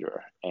the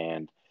caterer.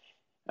 And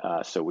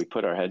so we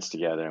put our heads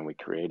together and we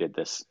created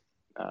this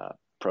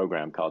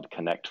program called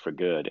Connect for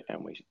Good.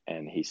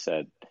 And he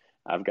said,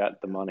 I've got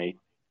the money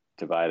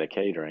to buy the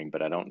catering,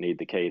 but I don't need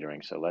the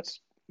catering. So let's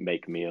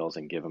make meals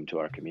and give them to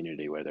our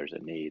community where there's a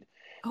need.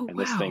 Oh, and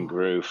wow. This thing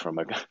grew from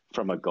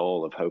a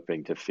goal of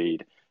hoping to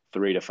feed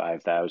 3,000 to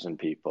 5,000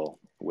 people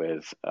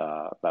with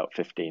about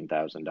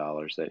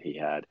 $15,000 that he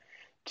had,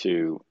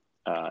 to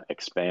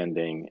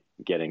expanding,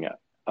 getting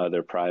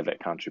other private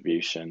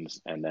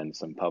contributions, and then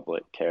some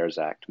public CARES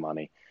Act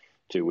money,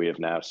 to we have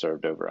now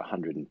served over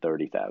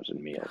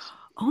 130,000 meals.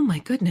 Oh my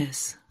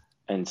goodness.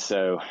 And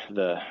so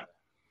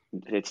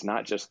it's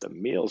not just the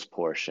meals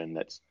portion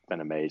that's been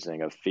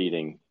amazing, of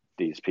feeding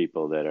these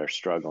people that are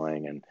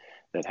struggling and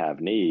that have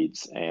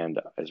needs, and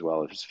as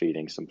well as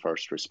feeding some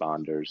first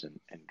responders and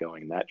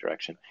going in that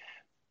direction.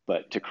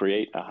 But to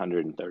create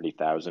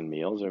 130,000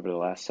 meals over the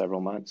last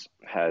several months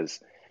has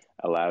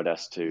allowed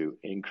us to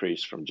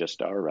increase from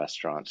just our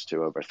restaurants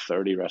to over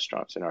 30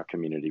 restaurants in our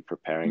community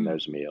preparing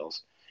those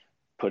meals,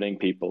 putting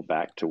people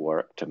back to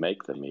work to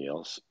make the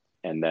meals,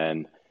 and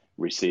then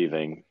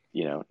receiving,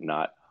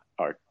 not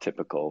our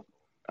typical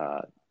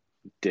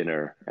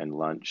dinner and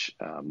lunch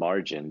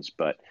margins,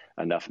 but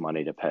enough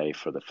money to pay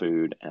for the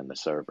food and the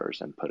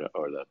servers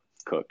or the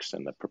cooks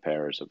and the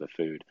preparers of the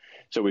food.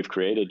 So we've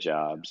created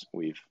jobs,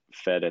 we've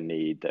fed a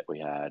need that we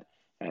had,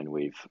 and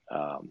we've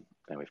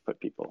put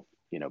people,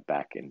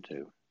 back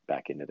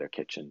into their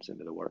kitchens,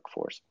 into the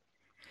workforce.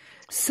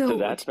 So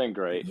that's been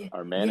great. Yeah,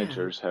 our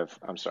managers have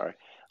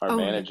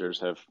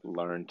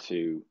learned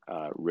to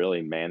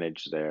really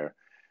manage their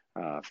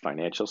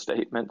financial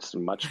statements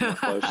much more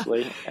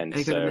closely. And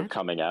so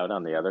coming out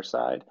on the other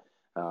side,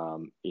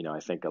 I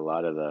think a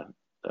lot of the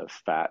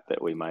fat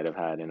that we might have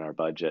had in our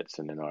budgets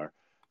and in our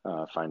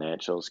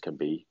financials can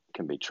be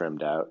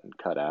trimmed out and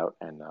cut out,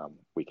 and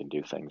we can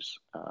do things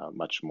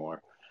much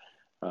more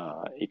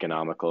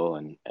economical,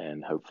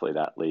 and hopefully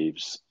that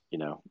leaves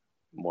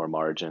more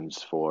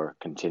margins for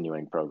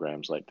continuing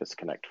programs like this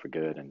Connect for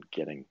Good and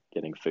getting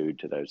food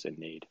to those in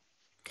need.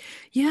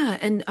 Yeah,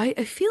 and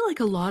I feel like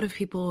a lot of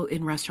people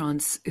in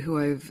restaurants who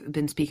I've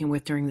been speaking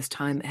with during this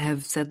time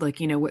have said,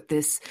 like,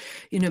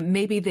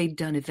 maybe they'd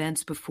done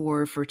events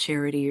before for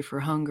charity,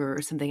 for hunger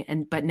or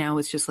something, but now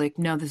it's just like,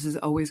 no, this is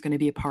always going to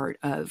be a part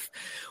of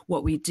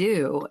what we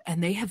do.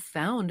 And they have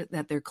found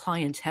that their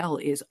clientele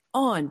is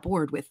on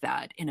board with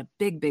that in a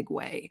big, big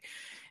way.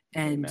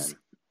 And Amen.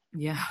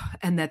 Yeah,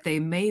 and that they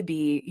may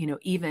be,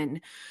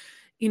 even,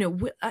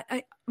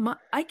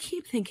 I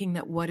keep thinking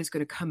that what is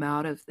going to come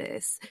out of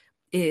this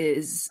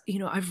is,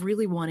 I've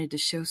really wanted to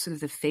show sort of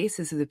the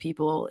faces of the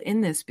people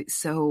in this.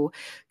 So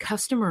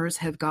customers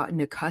have gotten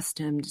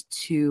accustomed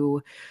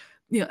to,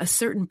 a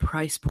certain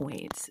price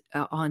point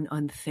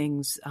on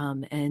things.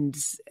 And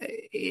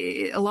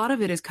a lot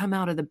of it has come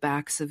out of the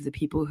backs of the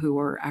people who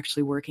are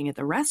actually working at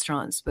the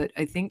restaurants. But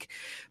I think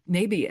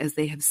maybe as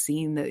they have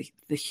seen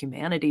the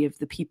humanity of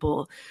the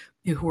people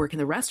who work in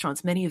the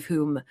restaurants, many of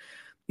whom,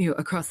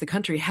 across the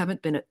country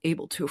haven't been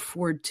able to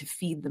afford to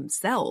feed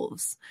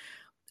themselves,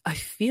 I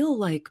feel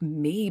like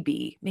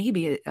maybe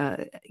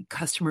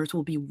customers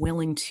will be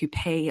willing to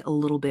pay a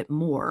little bit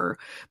more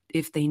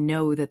if they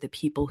know that the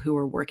people who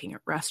are working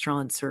at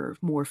restaurants are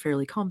more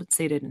fairly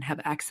compensated and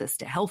have access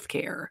to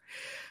healthcare.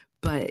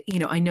 But,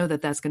 I know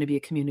that that's going to be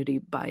a community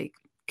by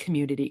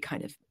community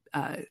kind of,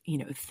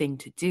 thing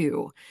to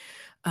do.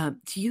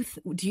 Do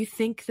you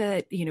think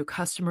that,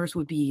 customers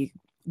would be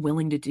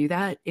willing to do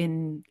that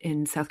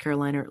in South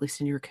Carolina, or at least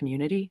in your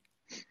community?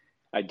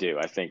 I do.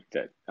 I think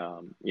that,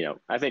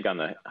 I think on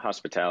the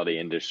hospitality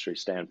industry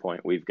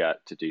standpoint, we've got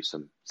to do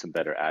some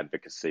better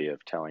advocacy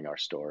of telling our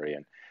story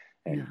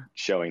and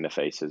showing the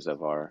faces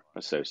of our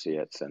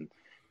associates and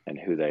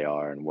who they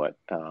are and what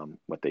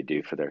they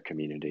do for their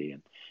community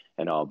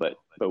and all. But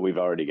we've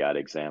already got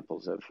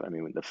examples of,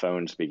 when the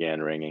phones began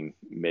ringing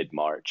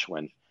mid-March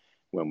when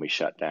we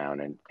shut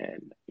down,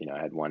 and I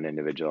had one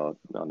individual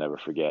I'll never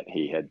forget.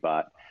 He had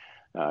bought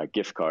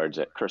gift cards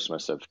at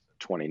Christmas of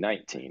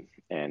 2019,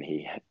 and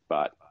he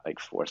bought like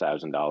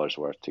 $4,000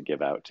 worth to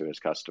give out to his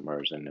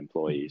customers and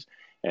employees,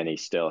 and he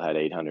still had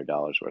 $800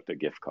 worth of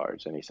gift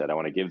cards. And he said, I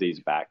want to give these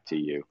back to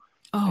you,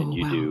 and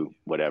you do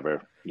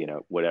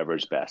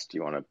whatever's best.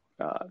 You want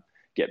to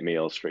get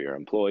meals for your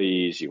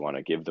employees? You want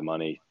to give the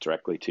money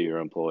directly to your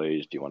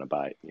employees? Do you want to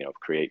buy,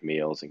 create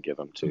meals and give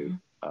them to,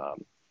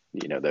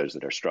 those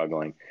that are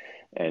struggling?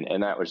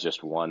 And that was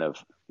just one of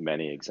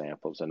many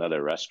examples.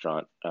 Another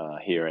restaurant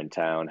here in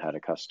town had a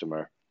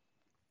customer,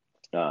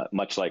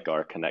 much like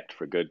our Connect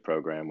for Good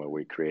program where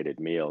we created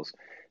meals.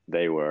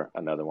 They were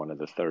another one of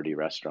the 30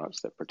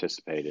 restaurants that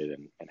participated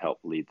and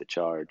helped lead the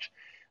charge.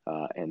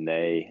 And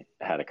they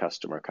had a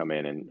customer come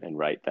in and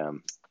write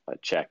them a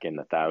check in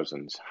the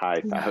thousands,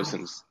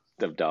 thousands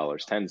of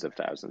dollars, tens of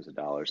thousands of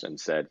dollars, and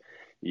said,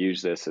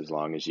 use this as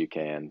long as you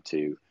can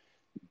to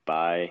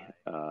buy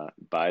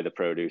the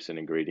produce and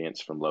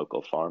ingredients from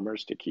local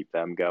farmers to keep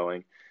them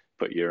going,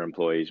 put your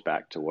employees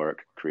back to work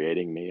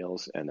creating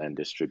meals, and then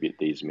distribute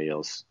these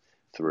meals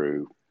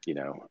through,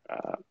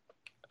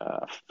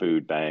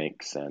 food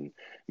banks and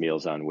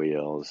Meals on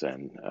Wheels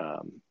and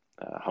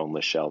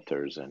homeless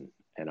shelters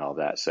and all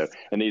that. So,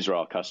 and these are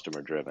all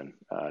customer driven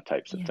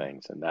types of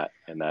things, and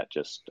that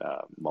just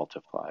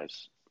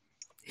multiplies.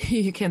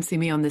 You can't see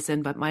me on this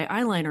end, but my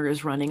eyeliner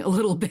is running a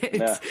little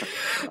bit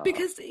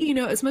because,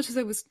 as much as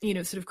I was,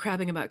 sort of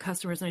crabbing about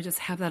customers, and I just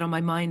have that on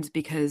my mind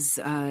because,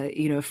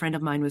 a friend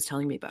of mine was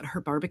telling me about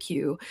her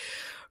barbecue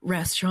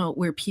restaurant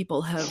where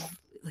people have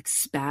like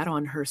spat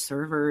on her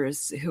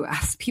servers who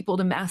asked people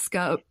to mask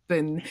up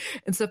and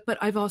stuff. But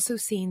I've also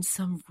seen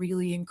some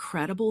really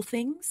incredible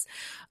things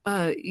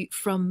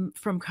from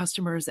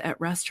customers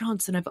at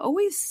restaurants. And I've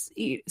always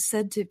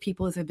said to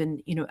people as I've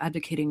been,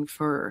 advocating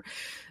for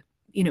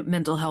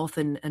mental health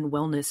and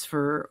wellness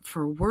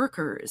for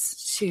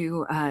workers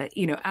to,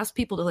 ask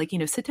people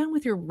to sit down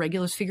with your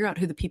regulars, figure out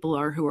who the people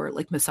are who are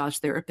like massage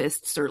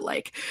therapists or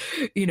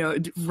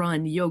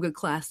run yoga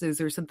classes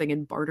or something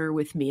and barter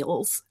with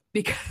meals.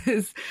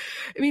 Because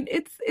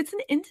it's an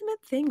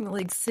intimate thing,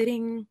 like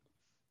sitting,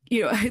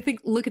 I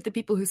think look at the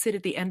people who sit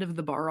at the end of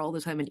the bar all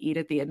the time and eat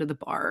at the end of the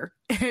bar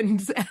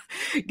and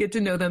get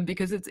to know them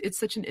because it's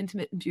such an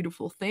intimate and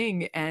beautiful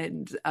thing.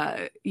 And,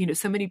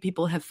 so many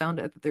people have found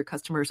out that their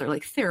customers are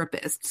like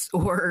therapists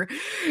or,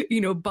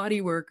 body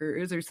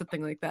workers or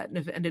something like that. And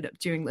have ended up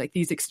doing like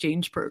these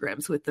exchange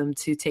programs with them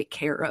to take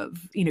care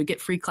of,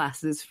 get free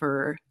classes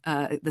for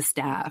the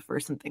staff or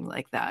something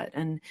like that.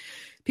 And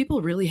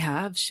people really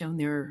have shown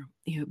their,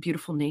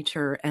 beautiful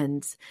nature.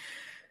 And,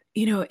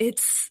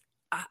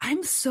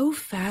 I'm so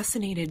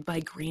fascinated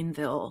by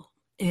Greenville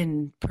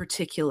in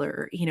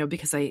particular,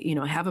 because I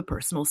have a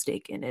personal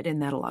stake in it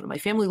and that a lot of my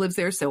family lives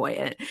there. So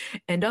I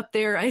end up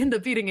there. I end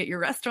up eating at your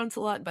restaurants a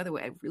lot. And by the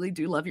way, I really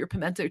do love your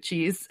pimento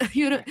cheese.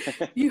 You had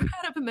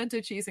a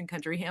pimento cheese and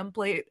country ham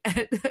plate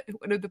at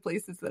one of the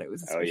places that I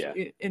was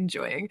especially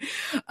enjoying.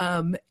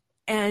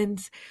 And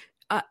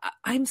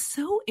I'm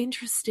so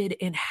interested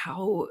in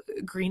how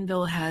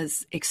Greenville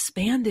has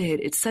expanded.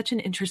 It's such an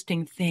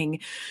interesting thing.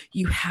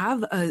 You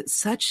have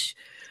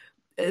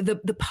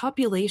the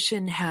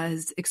population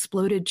has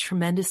exploded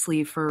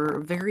tremendously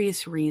for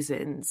various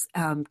reasons.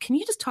 Can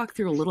you just talk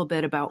through a little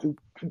bit about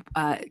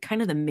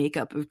kind of the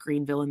makeup of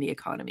Greenville and the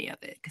economy of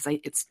it? Because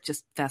it's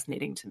just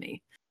fascinating to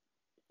me.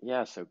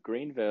 Yeah, so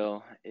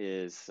Greenville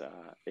is,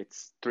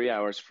 it's 3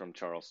 hours from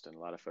Charleston. A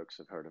lot of folks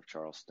have heard of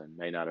Charleston,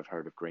 may not have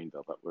heard of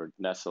Greenville, but we're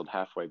nestled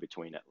halfway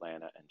between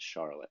Atlanta and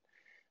Charlotte.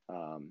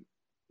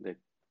 The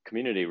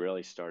community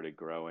really started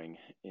growing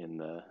in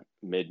the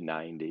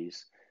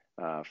mid-90s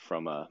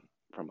from a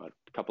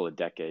couple of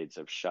decades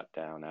of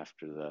shutdown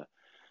after the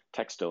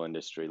textile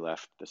industry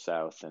left the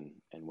South and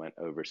went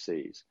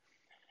overseas.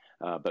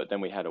 But then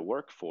we had a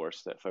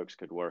workforce that folks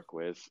could work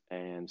with.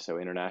 And so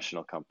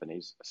international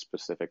companies,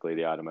 specifically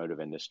the automotive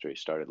industry,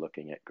 started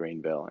looking at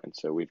Greenville. And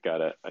so we've got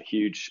a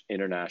huge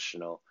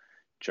international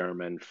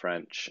German,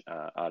 French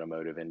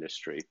automotive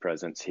industry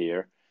presence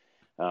here.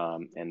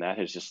 And that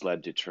has just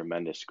led to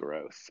tremendous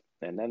growth.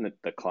 And then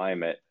the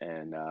climate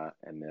and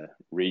the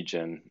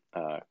region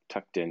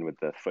tucked in with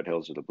the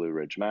foothills of the Blue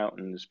Ridge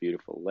Mountains,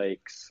 beautiful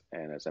lakes,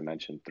 and as I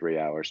mentioned, 3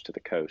 hours to the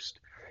coast.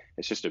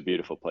 It's just a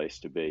beautiful place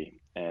to be.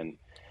 And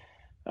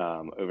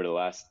over the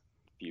last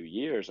few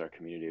years, our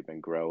community have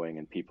been growing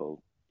and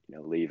people,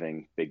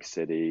 leaving big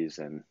cities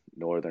and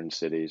northern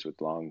cities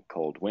with long,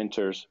 cold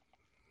winters.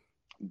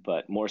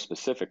 But more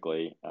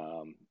specifically,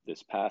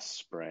 this past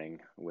spring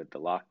with the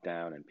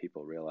lockdown and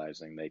people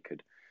realizing they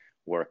could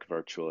work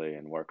virtually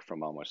and work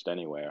from almost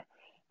anywhere,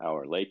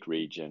 our lake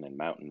region and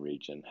mountain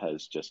region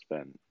has just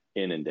been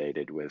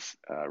inundated with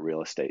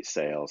real estate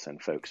sales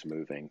and folks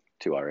moving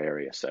to our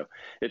area. So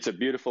it's a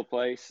beautiful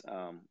place.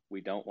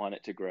 We don't want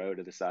it to grow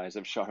to the size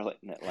of Charlotte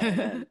and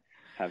Atlanta and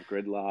have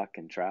gridlock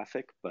and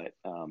traffic, but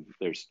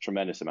there's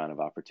tremendous amount of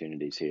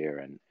opportunities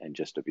here and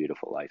just a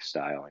beautiful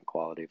lifestyle and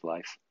quality of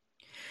life.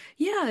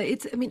 Yeah,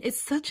 it's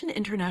such an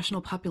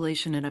international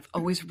population, and I've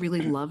always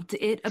really loved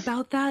it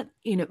about that.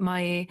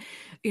 My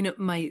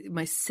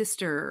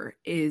sister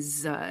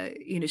is,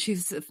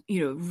 she's a,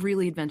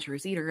 really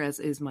adventurous eater, as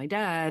is my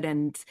dad,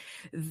 and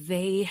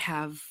they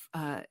have,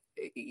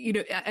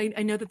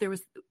 I know that there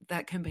was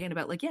that campaign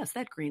about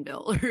that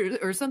Greenville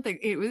or something.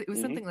 It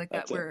was something like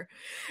that where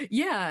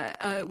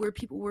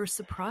people were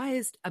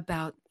surprised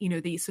about,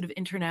 the sort of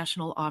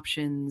international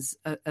options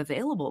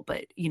available,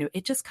 but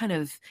it just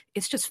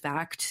it's just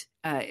fact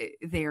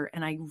there.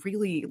 And I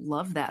really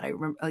love that. I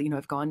remember,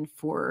 I've gone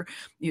for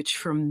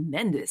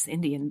tremendous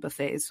Indian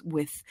buffets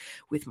with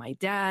my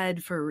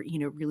dad for,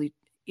 really,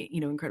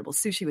 incredible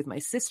sushi with my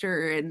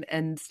sister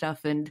and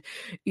stuff. And,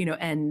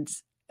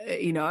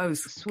 I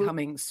was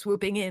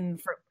swooping in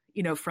from,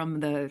 from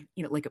the,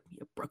 like a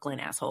Brooklyn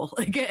asshole,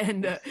 like,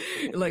 and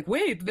like,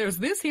 wait, there's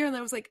this here. And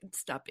I was like,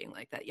 stop being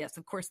like that. Yes,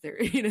 of course there,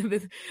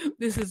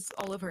 this is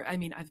all over. I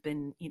mean, I've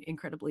been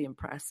incredibly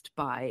impressed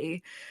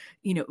by,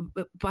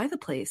 by the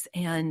place.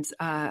 And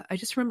I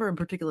just remember in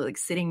particular, like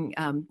sitting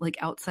like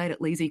outside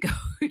at Lazy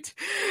Goat,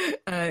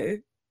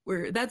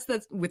 where that's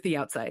with the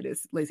outside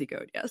is Lazy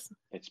Goat. Yes.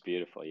 It's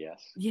beautiful.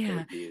 Yes.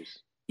 Yeah.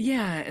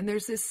 Yeah. And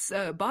there's this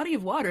body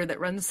of water that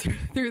runs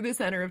through the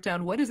center of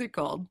town. What is it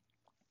called?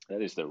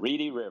 That is the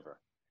Reedy River.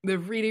 The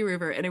Reedy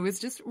River. And it was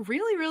just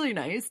really, really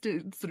nice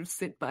to sort of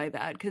sit by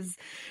that because,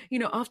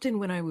 often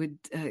when I would,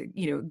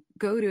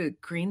 go to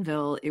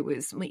Greenville, it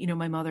was,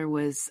 my mother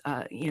was,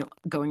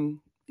 going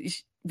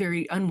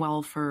very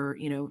unwell for,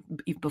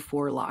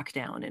 before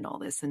lockdown and all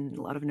this and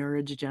a lot of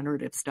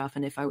neurodegenerative stuff.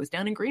 And if I was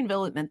down in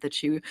Greenville, it meant that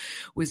she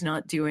was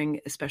not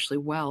doing especially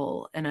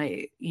well. And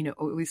I,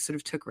 always sort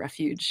of took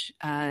refuge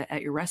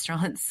at your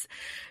restaurants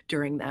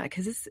during that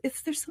because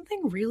there's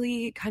something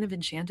really kind of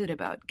enchanted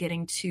about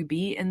getting to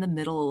be in the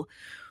middle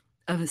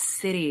of a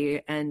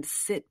city and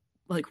sit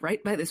like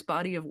right by this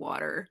body of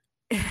water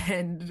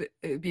and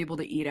be able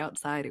to eat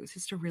outside. It was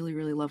just a really,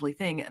 really lovely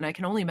thing. And I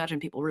can only imagine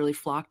people really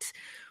flocked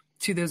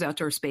to those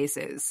outdoor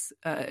spaces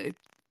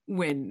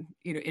when,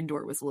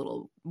 indoor was a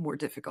little more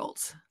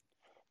difficult.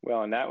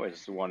 Well, and that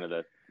was one of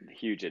the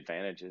huge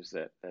advantages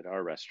that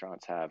our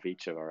restaurants have.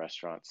 Each of our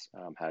restaurants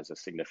has a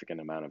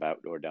significant amount of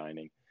outdoor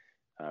dining.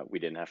 We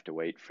didn't have to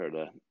wait for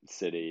the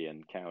city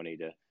and county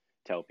to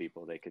tell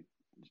people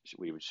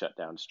we would shut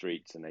down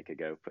streets and they could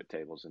go put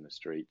tables in the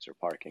streets or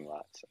parking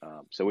lots.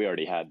 So we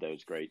already had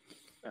those great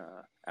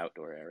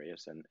outdoor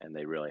areas and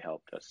they really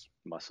helped us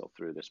muscle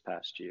through this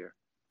past year.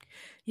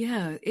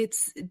 Yeah,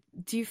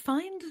 do you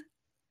find,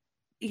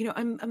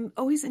 I'm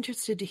always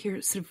interested to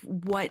hear sort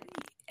of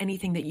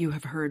anything that you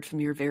have heard from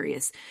your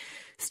various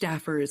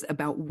staffers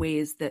about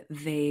ways that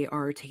they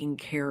are taking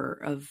care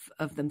of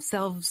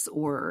themselves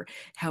or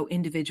how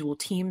individual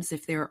teams,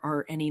 if there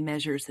are any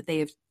measures that they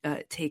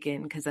have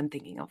taken, because I'm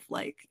thinking of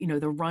like,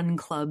 the run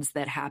clubs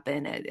that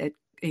happen at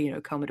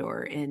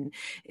Commodore in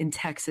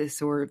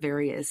Texas or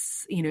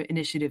various,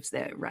 initiatives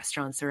that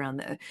restaurants around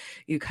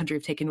the country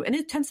have taken. And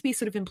it tends to be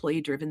sort of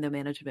employee driven, though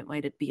management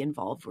might be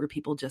involved where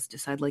people just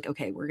decide like,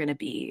 okay, we're going to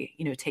be,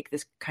 take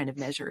this kind of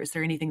measure. Is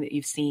there anything that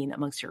you've seen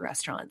amongst your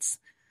restaurants?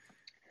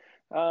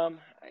 I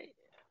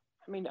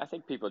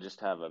think people just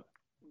have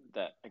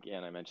that,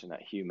 again, I mentioned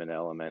that human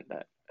element,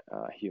 that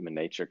human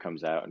nature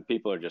comes out and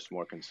people are just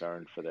more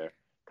concerned for their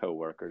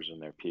coworkers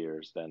and their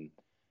peers than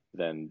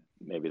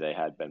maybe they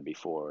had been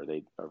before.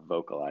 They are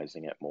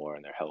vocalizing it more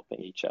and they're helping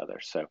each other.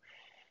 So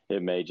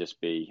it may just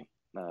be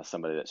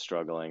somebody that's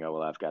struggling. Oh,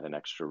 well, I've got an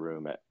extra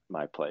room at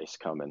my place.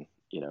 Come and,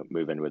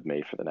 move in with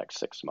me for the next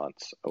 6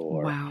 months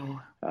or, wow.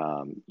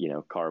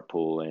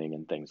 Carpooling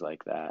and things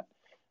like that.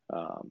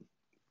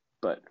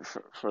 But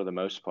for the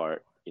most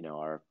part,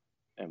 our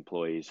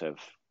employees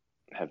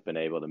have been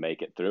able to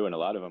make it through. And a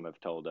lot of them have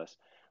told us,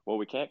 well,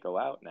 we can't go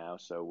out now.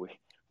 So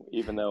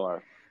even though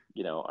our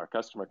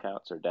customer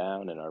counts are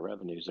down and our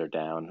revenues are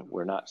down,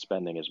 we're not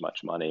spending as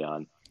much money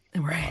on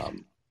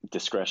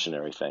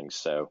discretionary things.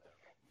 So,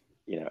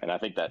 and I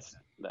think that's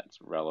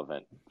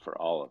relevant for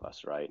all of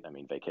us, right? I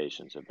mean,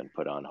 vacations have been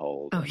put on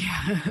hold. Oh,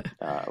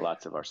 yeah.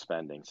 Lots of our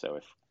spending. So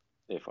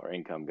if our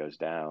income goes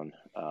down,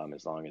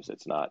 as long as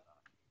it's not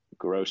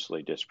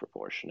grossly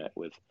disproportionate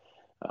with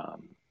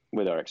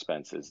our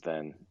expenses,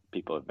 then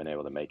people have been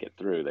able to make it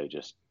through. They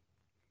just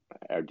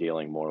are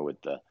dealing more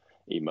with the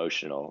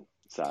emotional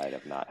side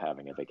of not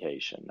having a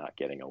vacation, not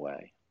getting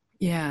away.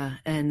 Yeah,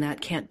 and that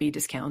can't be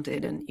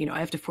discounted. And, I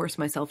have to force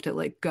myself to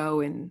like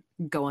go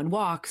on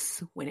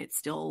walks when it's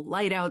still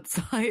light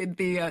outside.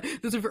 The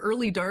sort of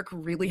early dark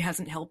really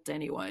hasn't helped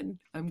anyone.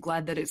 I'm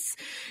glad that it's,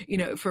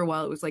 for a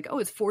while it was like, oh,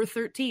 it's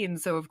 4:13.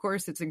 So of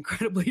course it's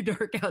incredibly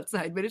dark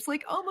outside, but it's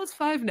like almost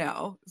 5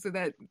 now. So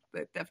that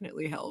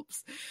definitely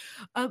helps.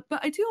 But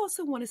I do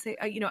also want to say,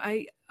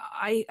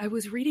 I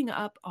was reading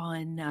up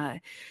on,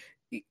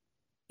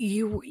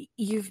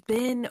 You've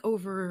been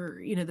over,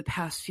 the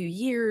past few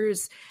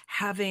years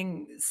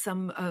having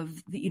some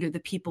of the, the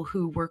people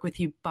who work with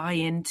you buy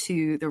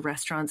into the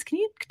restaurants. Can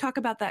you talk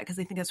about that? Because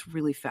I think that's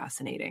really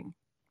fascinating.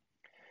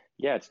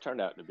 Yeah, it's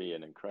turned out to be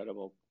an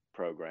incredible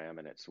program.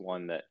 And it's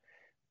one that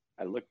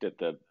I looked at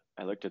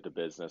the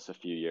business a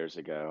few years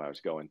ago. I was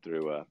going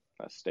through a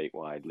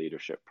statewide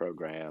leadership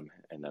program,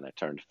 and then I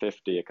turned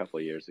 50 a couple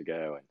of years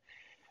ago. And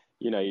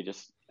you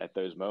just, at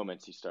those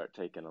moments, you start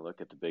taking a look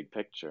at the big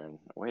picture and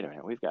wait a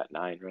minute, we've got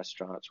 9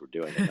 restaurants. We're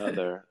doing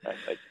another.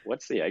 Like,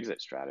 what's the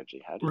exit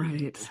strategy? How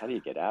do you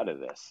get out of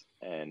this?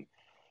 And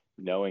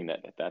knowing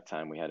that at that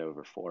time we had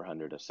over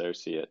 400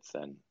 associates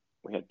and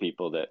we had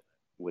people that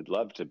would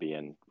love to be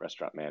in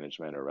restaurant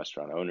management or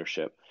restaurant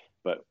ownership,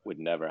 but would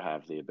never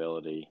have the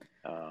ability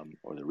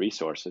or the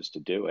resources to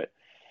do it.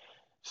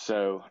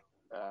 So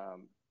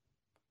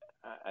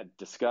I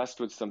discussed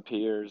with some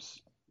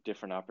peers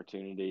different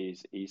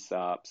opportunities,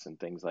 ESOPs and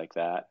things like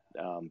that.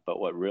 But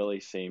what really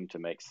seemed to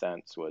make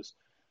sense was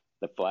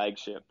the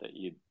flagship that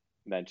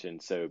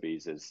mentioned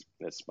Sobeys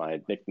that's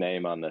my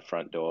nickname on the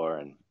front door,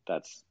 and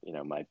that's,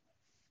 my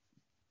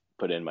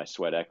put in my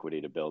sweat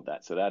equity to build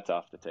that. So that's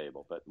off the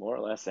table. But more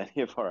or less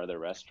any of our other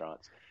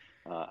restaurants,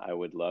 I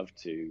would love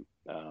to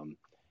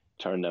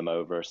turn them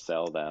over,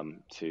 sell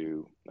them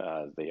to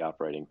the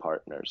operating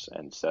partners.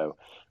 And so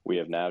we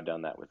have now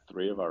done that with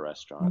 3 of our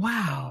restaurants.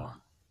 Wow.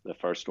 The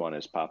first one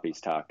is Papi's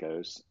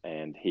Tacos,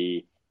 and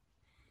he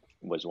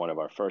was one of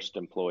our first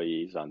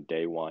employees on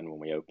day one when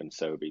we opened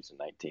Sobeys in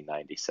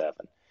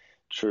 1997.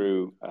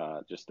 True,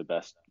 just the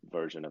best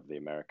version of the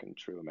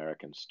true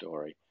American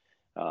story.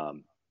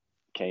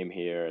 Came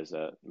here as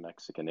a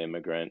Mexican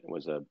immigrant,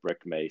 was a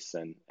brick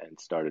mason, and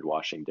started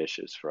washing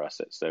dishes for us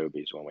at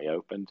Sobeys when we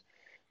opened.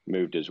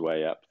 Moved his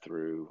way up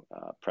through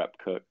prep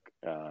cook,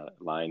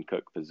 line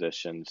cook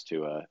positions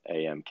to a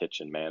AM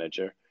kitchen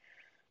manager.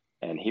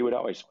 And he would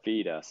always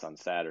feed us on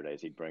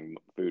Saturdays. He'd bring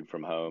food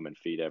from home and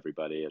feed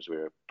everybody as we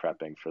were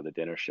prepping for the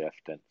dinner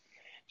shift. And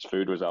his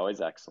food was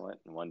always excellent.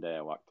 And one day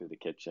I walked through the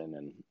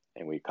kitchen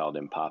and we called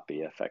him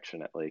Papi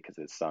affectionately because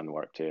his son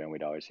worked here, and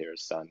we'd always hear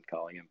his son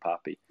calling him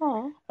Papi.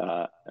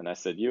 And I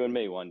said, you and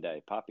me one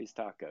day, Papi's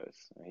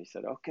Tacos. And he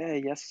said,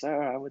 okay, yes,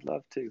 sir, I would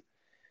love to.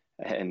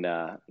 And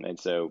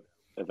so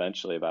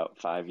eventually about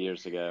 5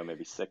 years ago,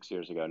 maybe 6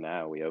 years ago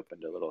now, we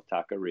opened a little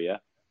taqueria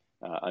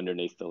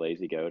underneath the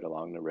Lazy Goat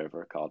along the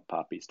river called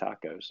Papi's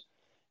Tacos.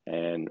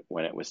 And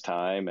when it was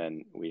time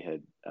and we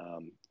had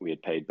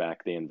paid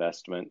back the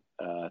investment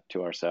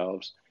to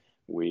ourselves,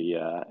 we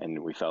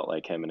felt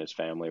like him and his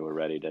family were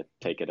ready to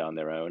take it on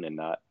their own and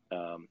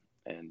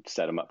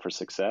set them up for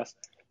success.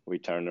 We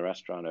turned the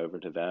restaurant over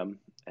to them,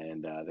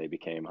 and they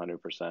became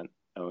 100%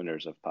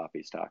 owners of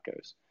Papi's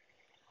Tacos.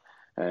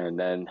 And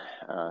then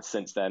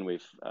since then,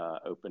 we've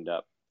opened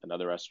up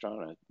another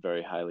restaurant, a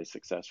very highly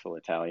successful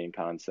Italian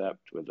concept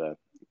with a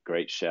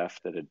great chef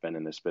that had been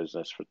in this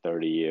business for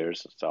 30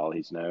 years. That's all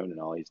he's known and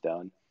all he's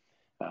done.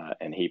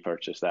 And he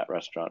purchased that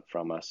restaurant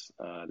from us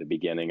the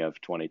beginning of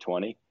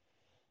 2020.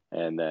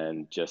 And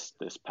then just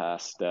this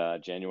past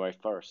January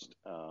 1st,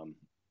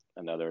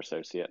 another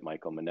associate,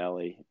 Michael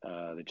Manelli,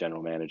 the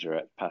general manager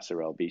at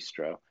Passerelle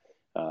Bistro,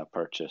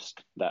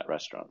 purchased that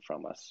restaurant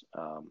from us.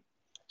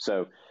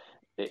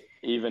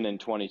 Even in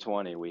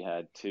 2020, we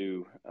had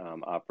 2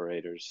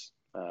 operators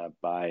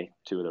buy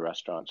 2 of the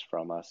restaurants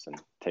from us and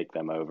take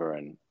them over,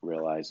 and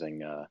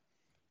realizing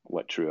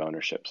what true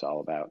ownership's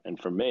all about. And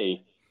for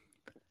me,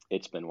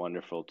 it's been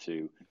wonderful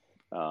to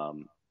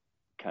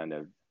kind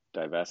of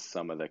divest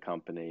some of the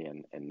company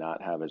and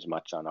not have as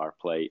much on our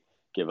plate,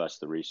 give us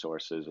the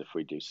resources if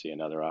we do see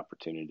another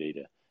opportunity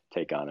to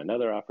take on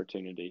another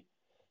opportunity,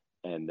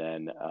 and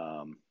then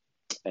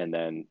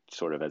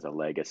sort of as a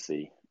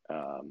legacy,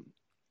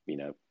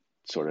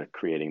 sort of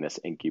creating this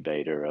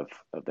incubator of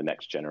the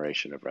next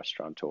generation of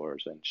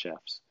restaurateurs and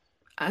chefs.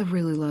 I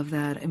really love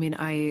that. I mean,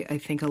 I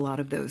think a lot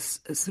of those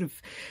sort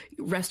of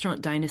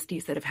restaurant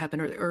dynasties that have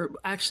happened, or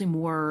actually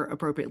more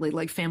appropriately,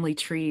 like family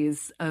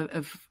trees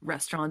of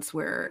restaurants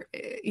where,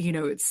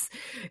 it's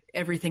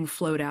everything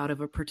flowed out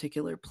of a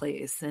particular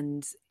place.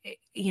 And,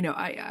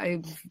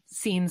 I've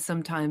seen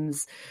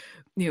sometimes,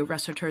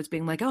 restaurateurs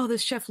being like, oh,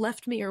 this chef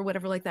left me or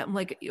whatever like that. I'm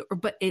like,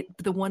 but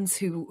the ones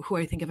who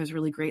I think of as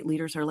really great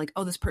leaders are like,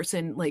 oh, this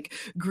person like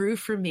grew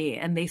for me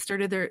and they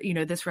started their,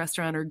 this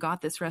restaurant or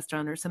got this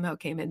restaurant or somehow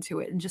came into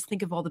it. And just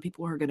think of all the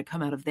people who are going to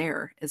come out of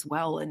there as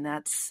well. And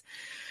that's,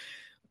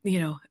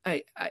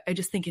 I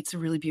just think it's a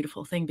really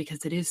beautiful thing,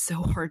 because it is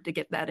so hard to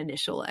get that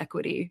initial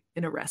equity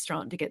in a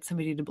restaurant, to get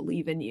somebody to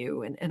believe in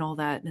you and all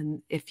that.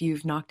 And if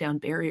you've knocked down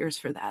barriers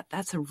for that,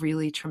 that's a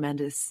really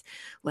tremendous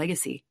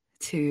legacy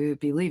to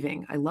be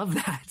leaving. I love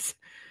that.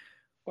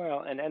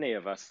 Well, and any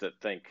of us that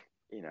think,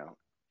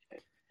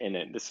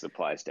 and this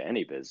applies to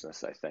any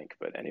business, I think,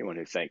 but anyone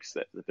who thinks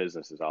that the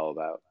business is all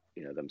about,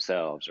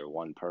 themselves or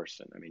one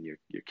person, I mean,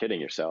 you're kidding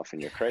yourself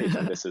and you're crazy.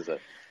 This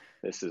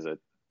is a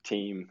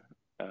team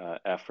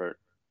effort,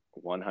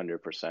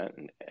 100%,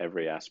 and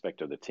every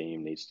aspect of the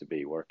team needs to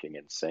be working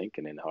in sync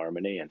and in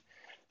harmony. And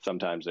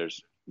sometimes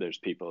there's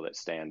people that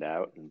stand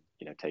out and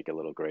take a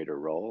little greater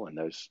role, and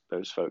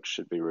those folks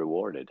should be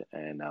rewarded.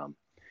 And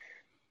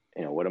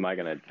what am I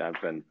going to?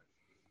 I've been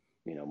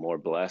more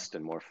blessed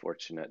and more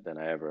fortunate than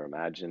I ever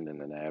imagined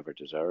and than I ever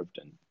deserved.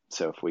 And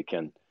so if we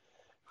can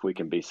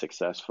be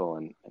successful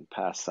and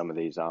pass some of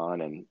these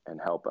on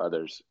and help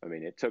others. I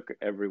mean, it took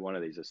every one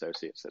of these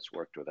associates that's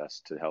worked with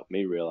us to help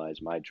me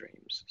realize my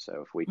dreams.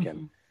 So if we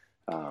can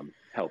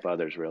help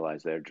others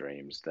realize their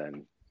dreams,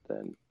 then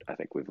I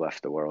think we've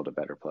left the world a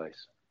better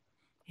place.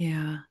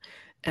 Yeah.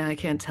 And I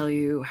can't tell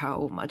you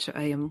how much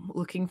I am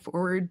looking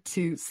forward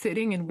to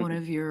sitting in one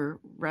of your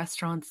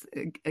restaurants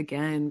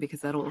again,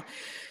 because that'll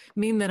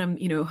mean that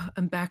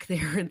I'm back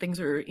there and things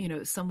are,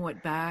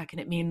 somewhat back. And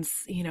it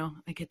means,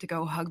 I get to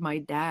go hug my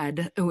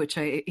dad, which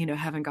I,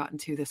 haven't gotten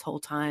to this whole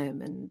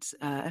time. And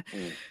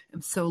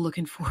I'm so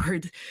looking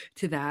forward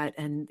to that.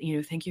 And,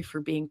 thank you for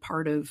being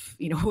part of,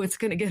 what's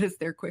going to get us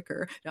there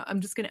quicker. Now,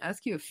 I'm just going to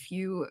ask you a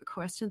few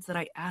questions that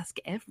I ask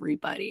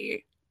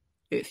everybody,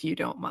 if you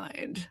don't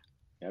mind.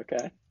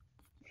 Okay.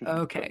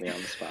 Okay. Put me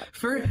on the spot.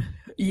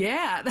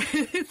 Yeah,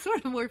 it's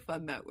sort of more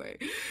fun that way.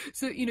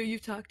 So,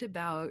 you've talked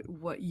about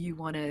what you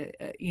want to,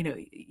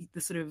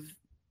 the sort of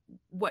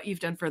what you've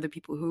done for other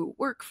people who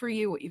work for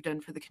you, what you've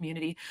done for the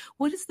community.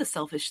 What is the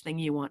selfish thing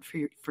you want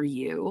for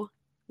you?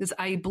 Because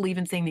I believe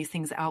in saying these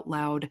things out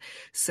loud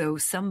so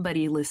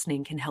somebody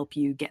listening can help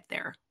you get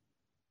there.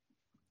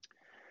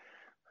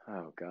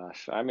 Oh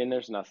gosh. I mean,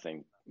 there's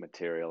nothing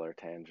material or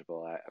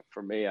tangible.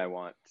 For me, I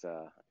want,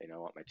 I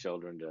want my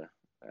children to,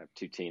 I have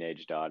two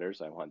teenage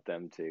daughters. I want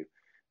them to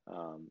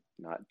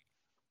not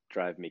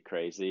drive me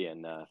crazy,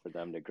 and for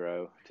them to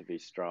grow to be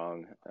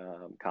strong,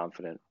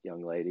 confident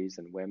young ladies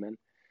and women,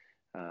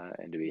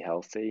 and to be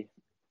healthy.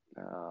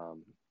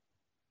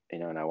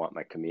 And I want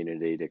my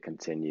community to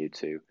continue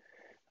to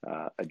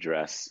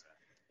address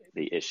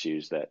the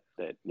issues that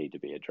need to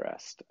be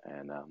addressed.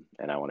 And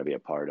I want to be a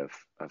part of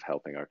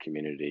helping our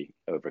community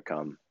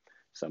overcome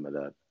some of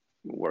the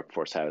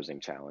workforce housing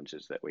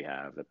challenges that we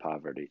have, the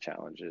poverty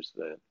challenges,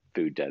 the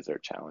food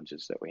desert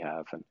challenges that we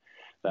have. And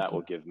that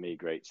will give me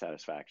great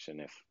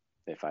satisfaction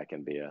if I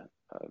can be a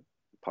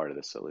part of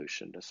the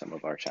solution to some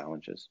of our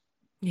challenges.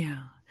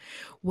 Yeah.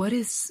 What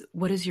is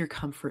your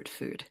comfort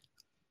food?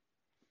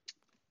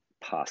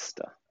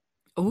 Pasta.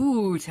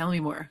 Oh, tell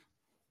me more.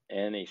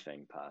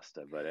 Anything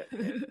pasta, but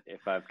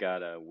if I've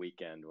got a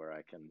weekend where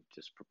I can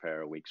just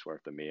prepare a week's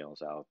worth of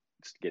meals, I'll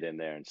just get in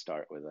there and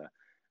start with a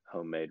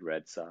homemade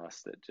red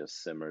sauce that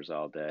just simmers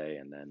all day,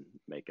 and then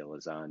make a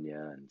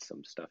lasagna and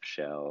some stuffed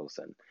shells,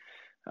 and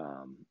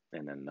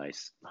then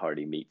nice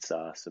hearty meat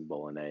sauce and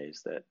bolognese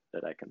that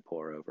I can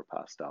pour over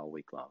pasta all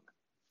week long.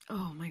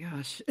 Oh my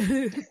gosh.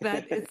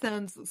 It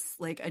sounds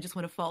like I just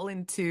want to fall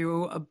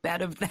into a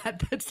bed of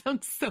that. That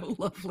sounds so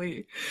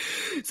lovely.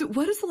 So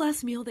what is the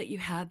last meal that you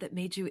had that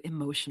made you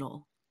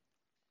emotional?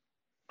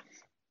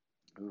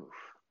 Oof.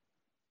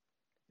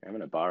 I'm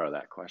going to borrow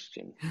that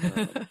question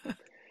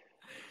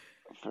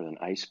for an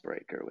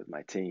icebreaker with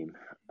my team.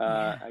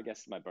 I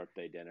guess my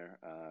birthday dinner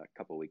a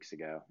couple weeks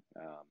ago.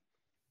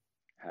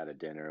 Had a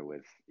dinner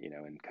with,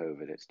 in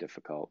COVID, it's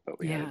difficult, but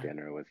we had a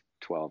dinner with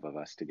 12 of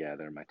us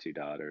together, my two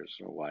daughters,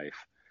 a wife,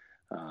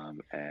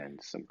 and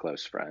some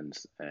close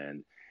friends.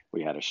 And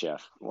we had a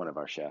chef, one of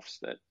our chefs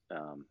that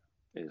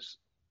is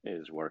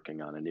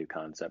working on a new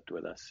concept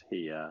with us.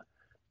 He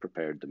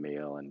prepared the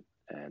meal and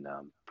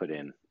put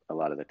in a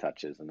lot of the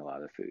touches and a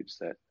lot of the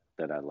foods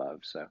that I love.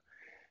 So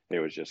it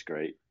was just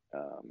great.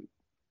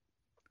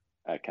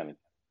 I kind of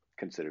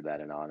consider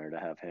that an honor to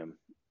have him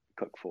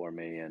cook for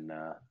me and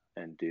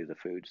do the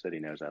foods that he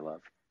knows I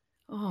love.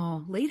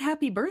 Oh, late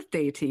happy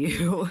birthday to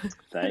you.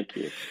 Thank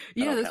you.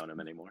 I don't count him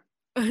anymore.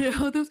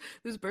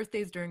 Those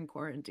birthdays during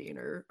quarantine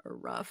are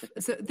rough.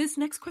 So this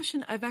next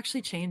question, I've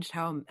actually changed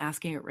how I'm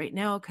asking it right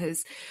now,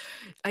 because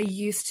I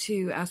used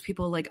to ask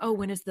people like, oh,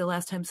 when is the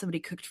last time somebody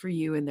cooked for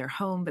you in their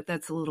home? But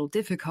that's a little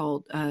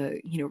difficult,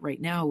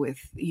 right now with,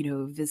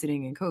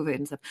 visiting and COVID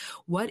and stuff.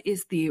 What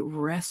is the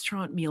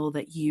restaurant meal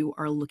that you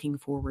are looking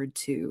forward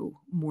to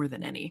more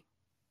than any?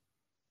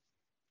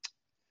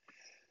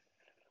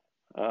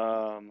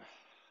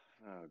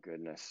 Oh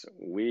goodness.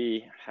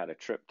 We had a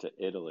trip to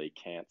Italy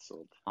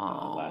canceled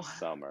last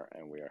summer,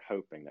 and we are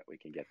hoping that we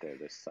can get there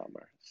this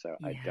summer. So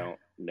I don't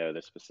know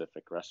the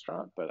specific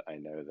restaurant, but I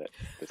know that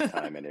this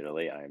time in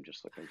Italy, I am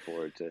just looking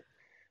forward to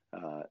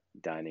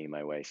dining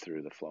my way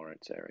through the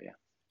Florence area.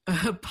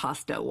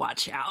 Pasta,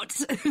 watch out.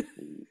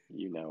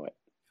 You know it.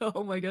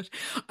 Oh my gosh.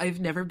 I've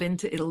never been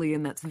to Italy,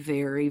 and that's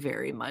very,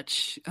 very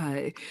much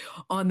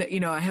on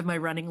the, I have my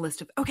running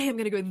list of, okay, I'm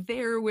going to go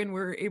there when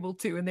we're able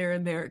to, and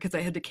there, because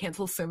I had to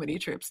cancel so many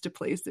trips to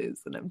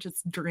places, and I'm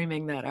just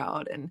dreaming that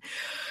out. And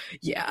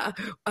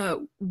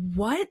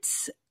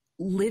what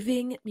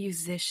living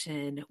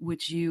musician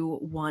would you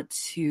want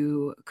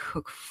to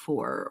cook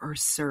for or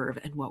serve,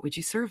 and what would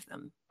you serve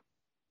them?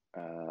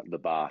 The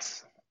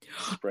Boss.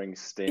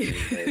 Springsteen,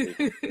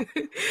 baby.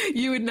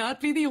 You would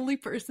not be the only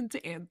person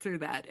to answer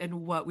that.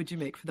 And what would you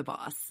make for the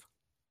Boss?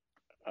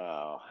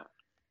 Oh,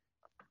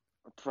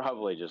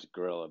 probably just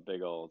grill a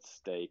big old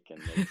steak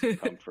and make some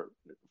comfort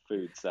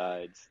food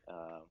sides,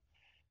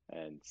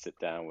 and sit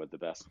down with the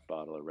best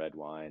bottle of red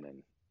wine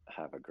and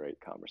have a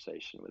great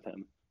conversation with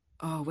him.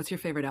 Oh, what's your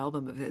favorite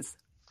album of his?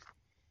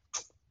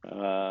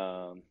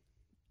 Oh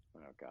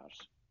gosh.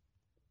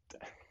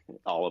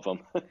 All of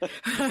them.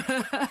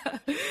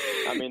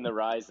 I mean, The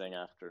Rising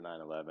after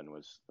 9/11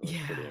 was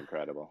pretty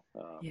incredible.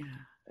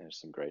 There's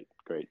some great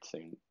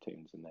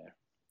tunes in there.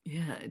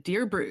 Yeah.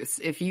 Dear Bruce,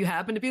 if you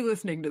happen to be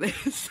listening to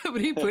this,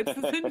 somebody puts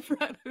this in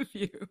front of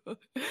you.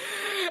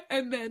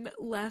 And then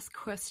last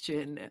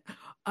question.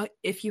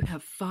 If you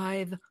have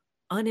 5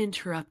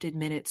 uninterrupted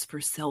minutes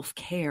for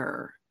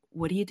self-care,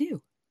 what do you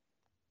do?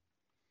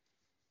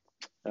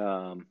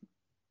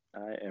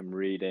 I am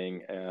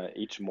reading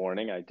each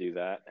morning. I do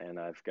that, and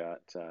I've got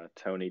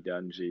Tony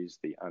Dungy's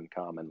The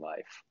Uncommon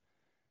Life,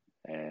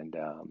 and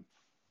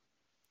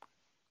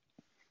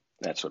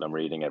that's what I'm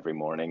reading every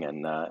morning,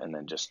 and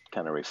then just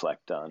kind of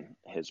reflect on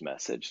his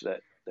message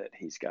that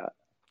he's got.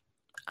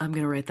 I'm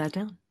going to write that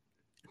down.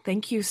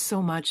 Thank you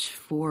so much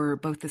for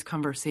both this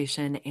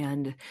conversation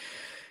and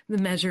the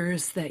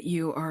measures that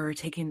you are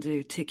taking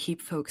to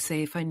keep folks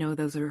safe. I know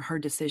those are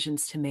hard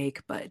decisions to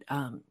make, but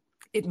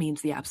it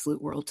means the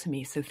absolute world to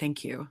me. So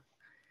thank you.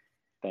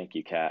 Thank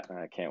you, Kat.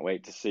 I can't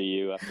wait to see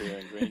you up here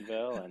in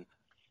Greenville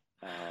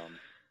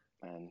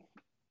and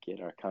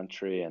get our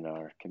country and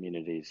our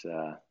communities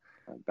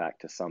back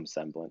to some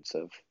semblance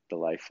of the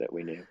life that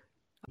we knew.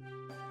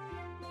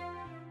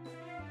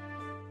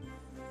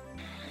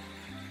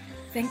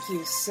 Thank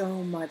you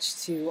so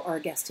much to our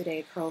guest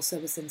today, Carl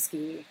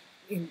Sobocinski.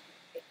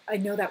 I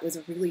know that was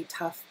a really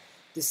tough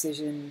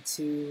decision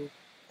to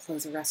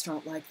close a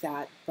restaurant like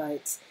that,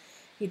 but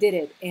he did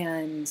it.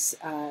 And,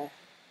 and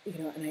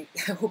I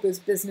hope his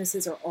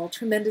businesses are all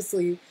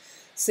tremendously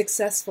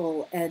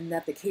successful and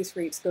that the case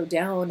rates go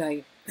down.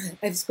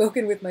 I've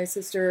spoken with my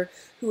sister,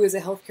 who is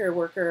a healthcare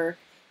worker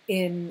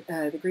in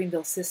the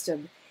Greenville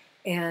system,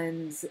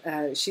 and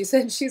she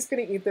said she's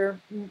going to eat there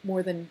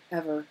more than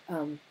ever.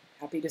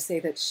 Happy to say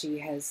that she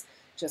has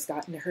just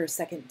gotten her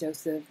second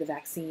dose of the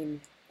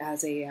vaccine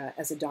as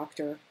a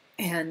doctor,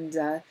 and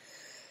I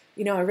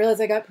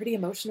realized I got pretty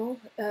emotional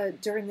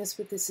during this.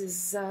 But this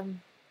is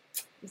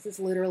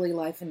literally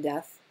life and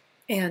death,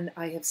 and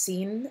I have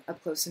seen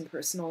up close and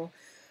personal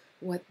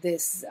what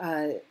this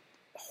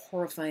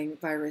horrifying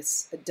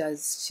virus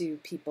does to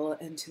people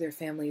and to their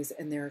families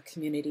and their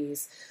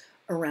communities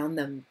around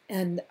them.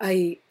 And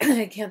I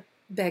can't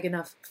beg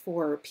enough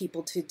for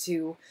people to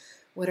do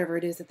whatever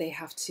it is that they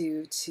have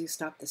to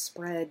stop the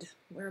spread.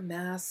 Wear a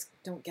mask,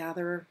 don't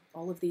gather,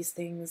 all of these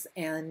things,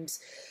 and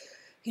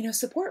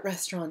support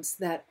restaurants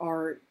that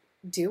are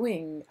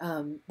doing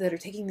that are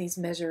taking these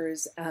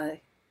measures.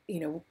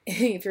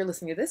 If you're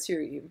listening to this,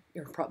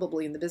 you're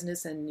probably in the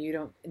business and you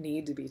don't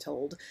need to be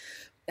told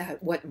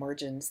at what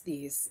margins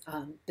these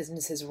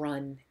businesses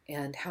run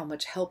and how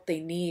much help they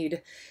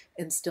need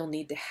and still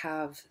need to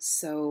have.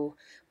 So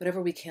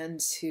whatever we can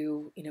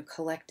to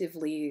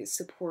collectively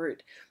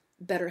support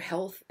better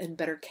health and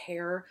better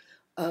care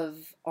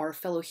of our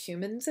fellow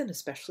humans, and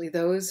especially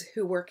those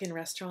who work in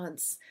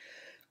restaurants,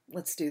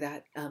 let's do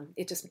that.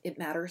 It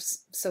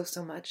matters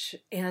so much.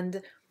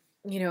 And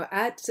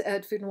at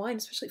Food and Wine,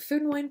 especially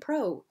Food and Wine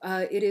Pro,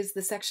 it is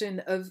the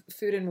section of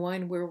Food and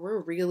Wine where we're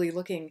really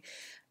looking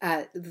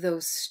at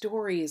those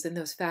stories and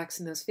those facts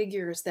and those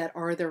figures that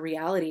are the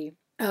reality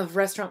of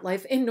restaurant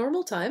life in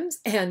normal times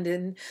and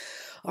in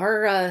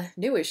our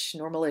newish,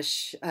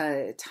 normalish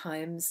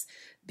times,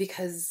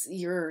 because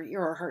you're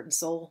our heart and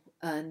soul,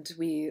 and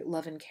we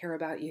love and care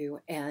about you.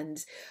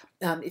 And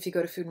if you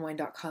go to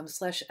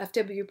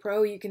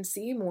foodandwine.com/FWPro, you can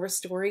see more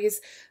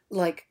stories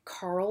like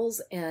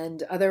Carl's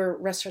and other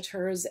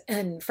restaurateurs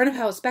and front of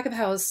house, back of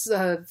house,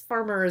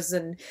 farmers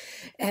and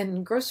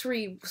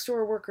grocery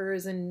store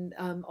workers and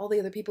all the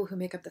other people who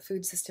make up the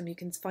food system. You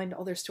can find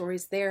all their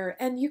stories there,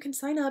 and you can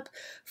sign up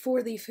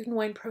for the Food and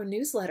Wine Pro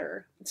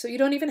newsletter. So you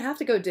don't even have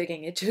to go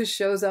digging. It just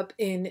shows up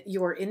in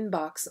your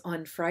inbox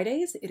on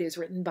Fridays. It is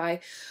written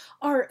by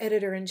our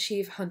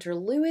editor-in-chief, Hunter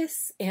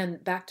Lewis,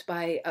 and backed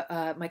by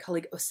my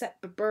colleague Osette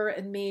Babur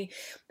and me.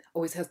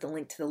 Always has the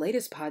link to the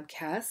latest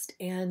podcast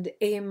and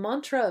a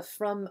mantra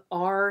from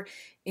our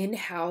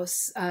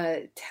in-house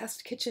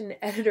test kitchen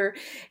editor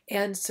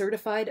and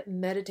certified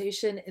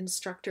meditation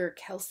instructor,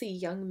 Kelsey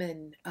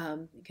Youngman.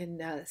 You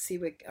can see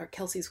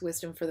Kelsey's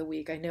wisdom for the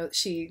week. I know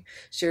she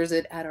shares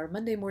it at our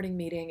Monday morning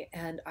meeting,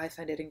 and I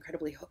find it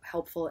incredibly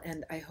helpful,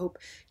 and I hope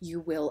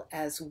you will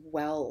as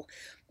well.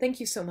 Thank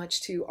you so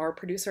much to our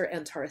producer,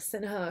 Antara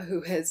Sinha,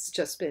 who has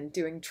just been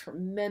doing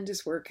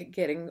tremendous work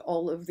getting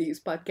all of these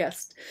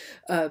podcasts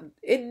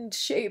in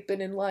shape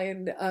and in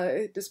line,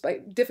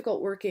 despite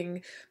difficult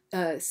working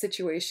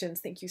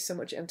situations. Thank you so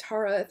much,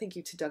 Antara. Thank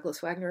you to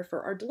Douglas Wagner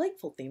for our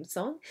delightful theme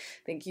song.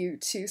 Thank you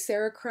to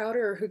Sarah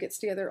Crowder, who gets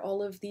together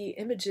all of the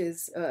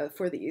images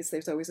for these.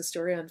 There's always a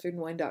story on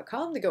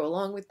foodandwine.com to go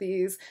along with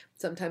these.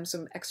 Sometimes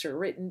some extra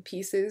written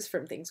pieces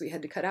from things we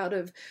had to cut out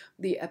of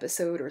the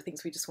episode or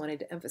things we just wanted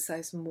to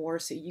emphasize more,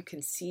 so you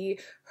can see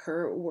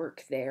her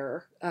work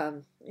there.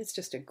 It's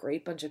just a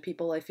great bunch of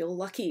people. I feel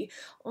lucky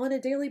on a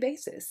daily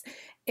basis.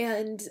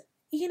 And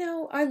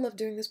I love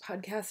doing this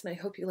podcast, and I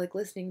hope you like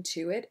listening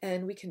to it,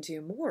 and we can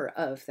do more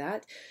of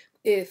that.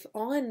 If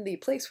on the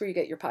place where you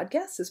get your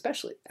podcasts,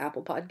 especially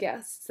Apple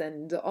Podcasts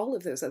and all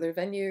of those other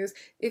venues,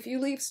 if you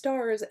leave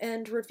stars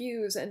and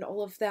reviews and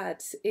all of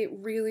that, it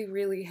really,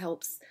 really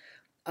helps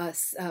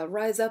us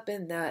rise up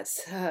in that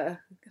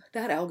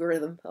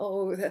algorithm.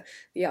 Oh,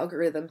 the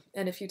algorithm.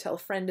 And if you tell a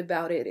friend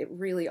about it, it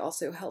really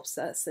also helps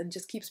us, and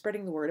just keep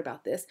spreading the word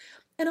about this.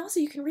 And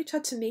also you can reach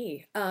out to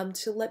me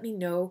to let me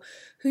know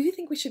who you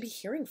think we should be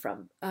hearing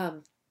from.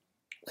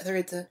 Whether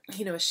it's a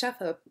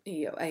chef, a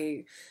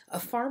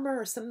farmer,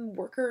 or some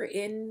worker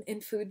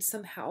in food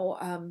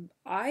somehow,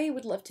 I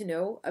would love to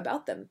know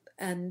about them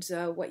and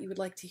what you would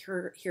like to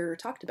hear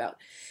talked about.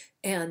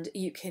 And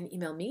you can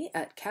email me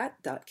at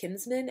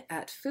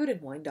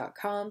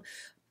kat.kinsman@foodandwine.com.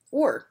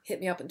 or hit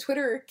me up on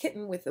Twitter,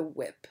 Kitten with a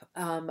Whip.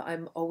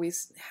 I'm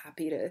always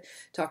happy to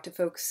talk to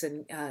folks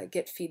and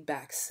get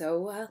feedback,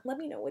 so let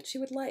me know what you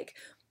would like.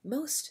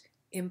 Most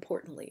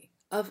importantly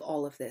of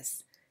all of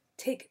this,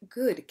 take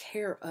good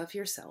care of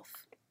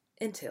yourself.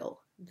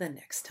 Until the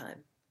next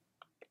time.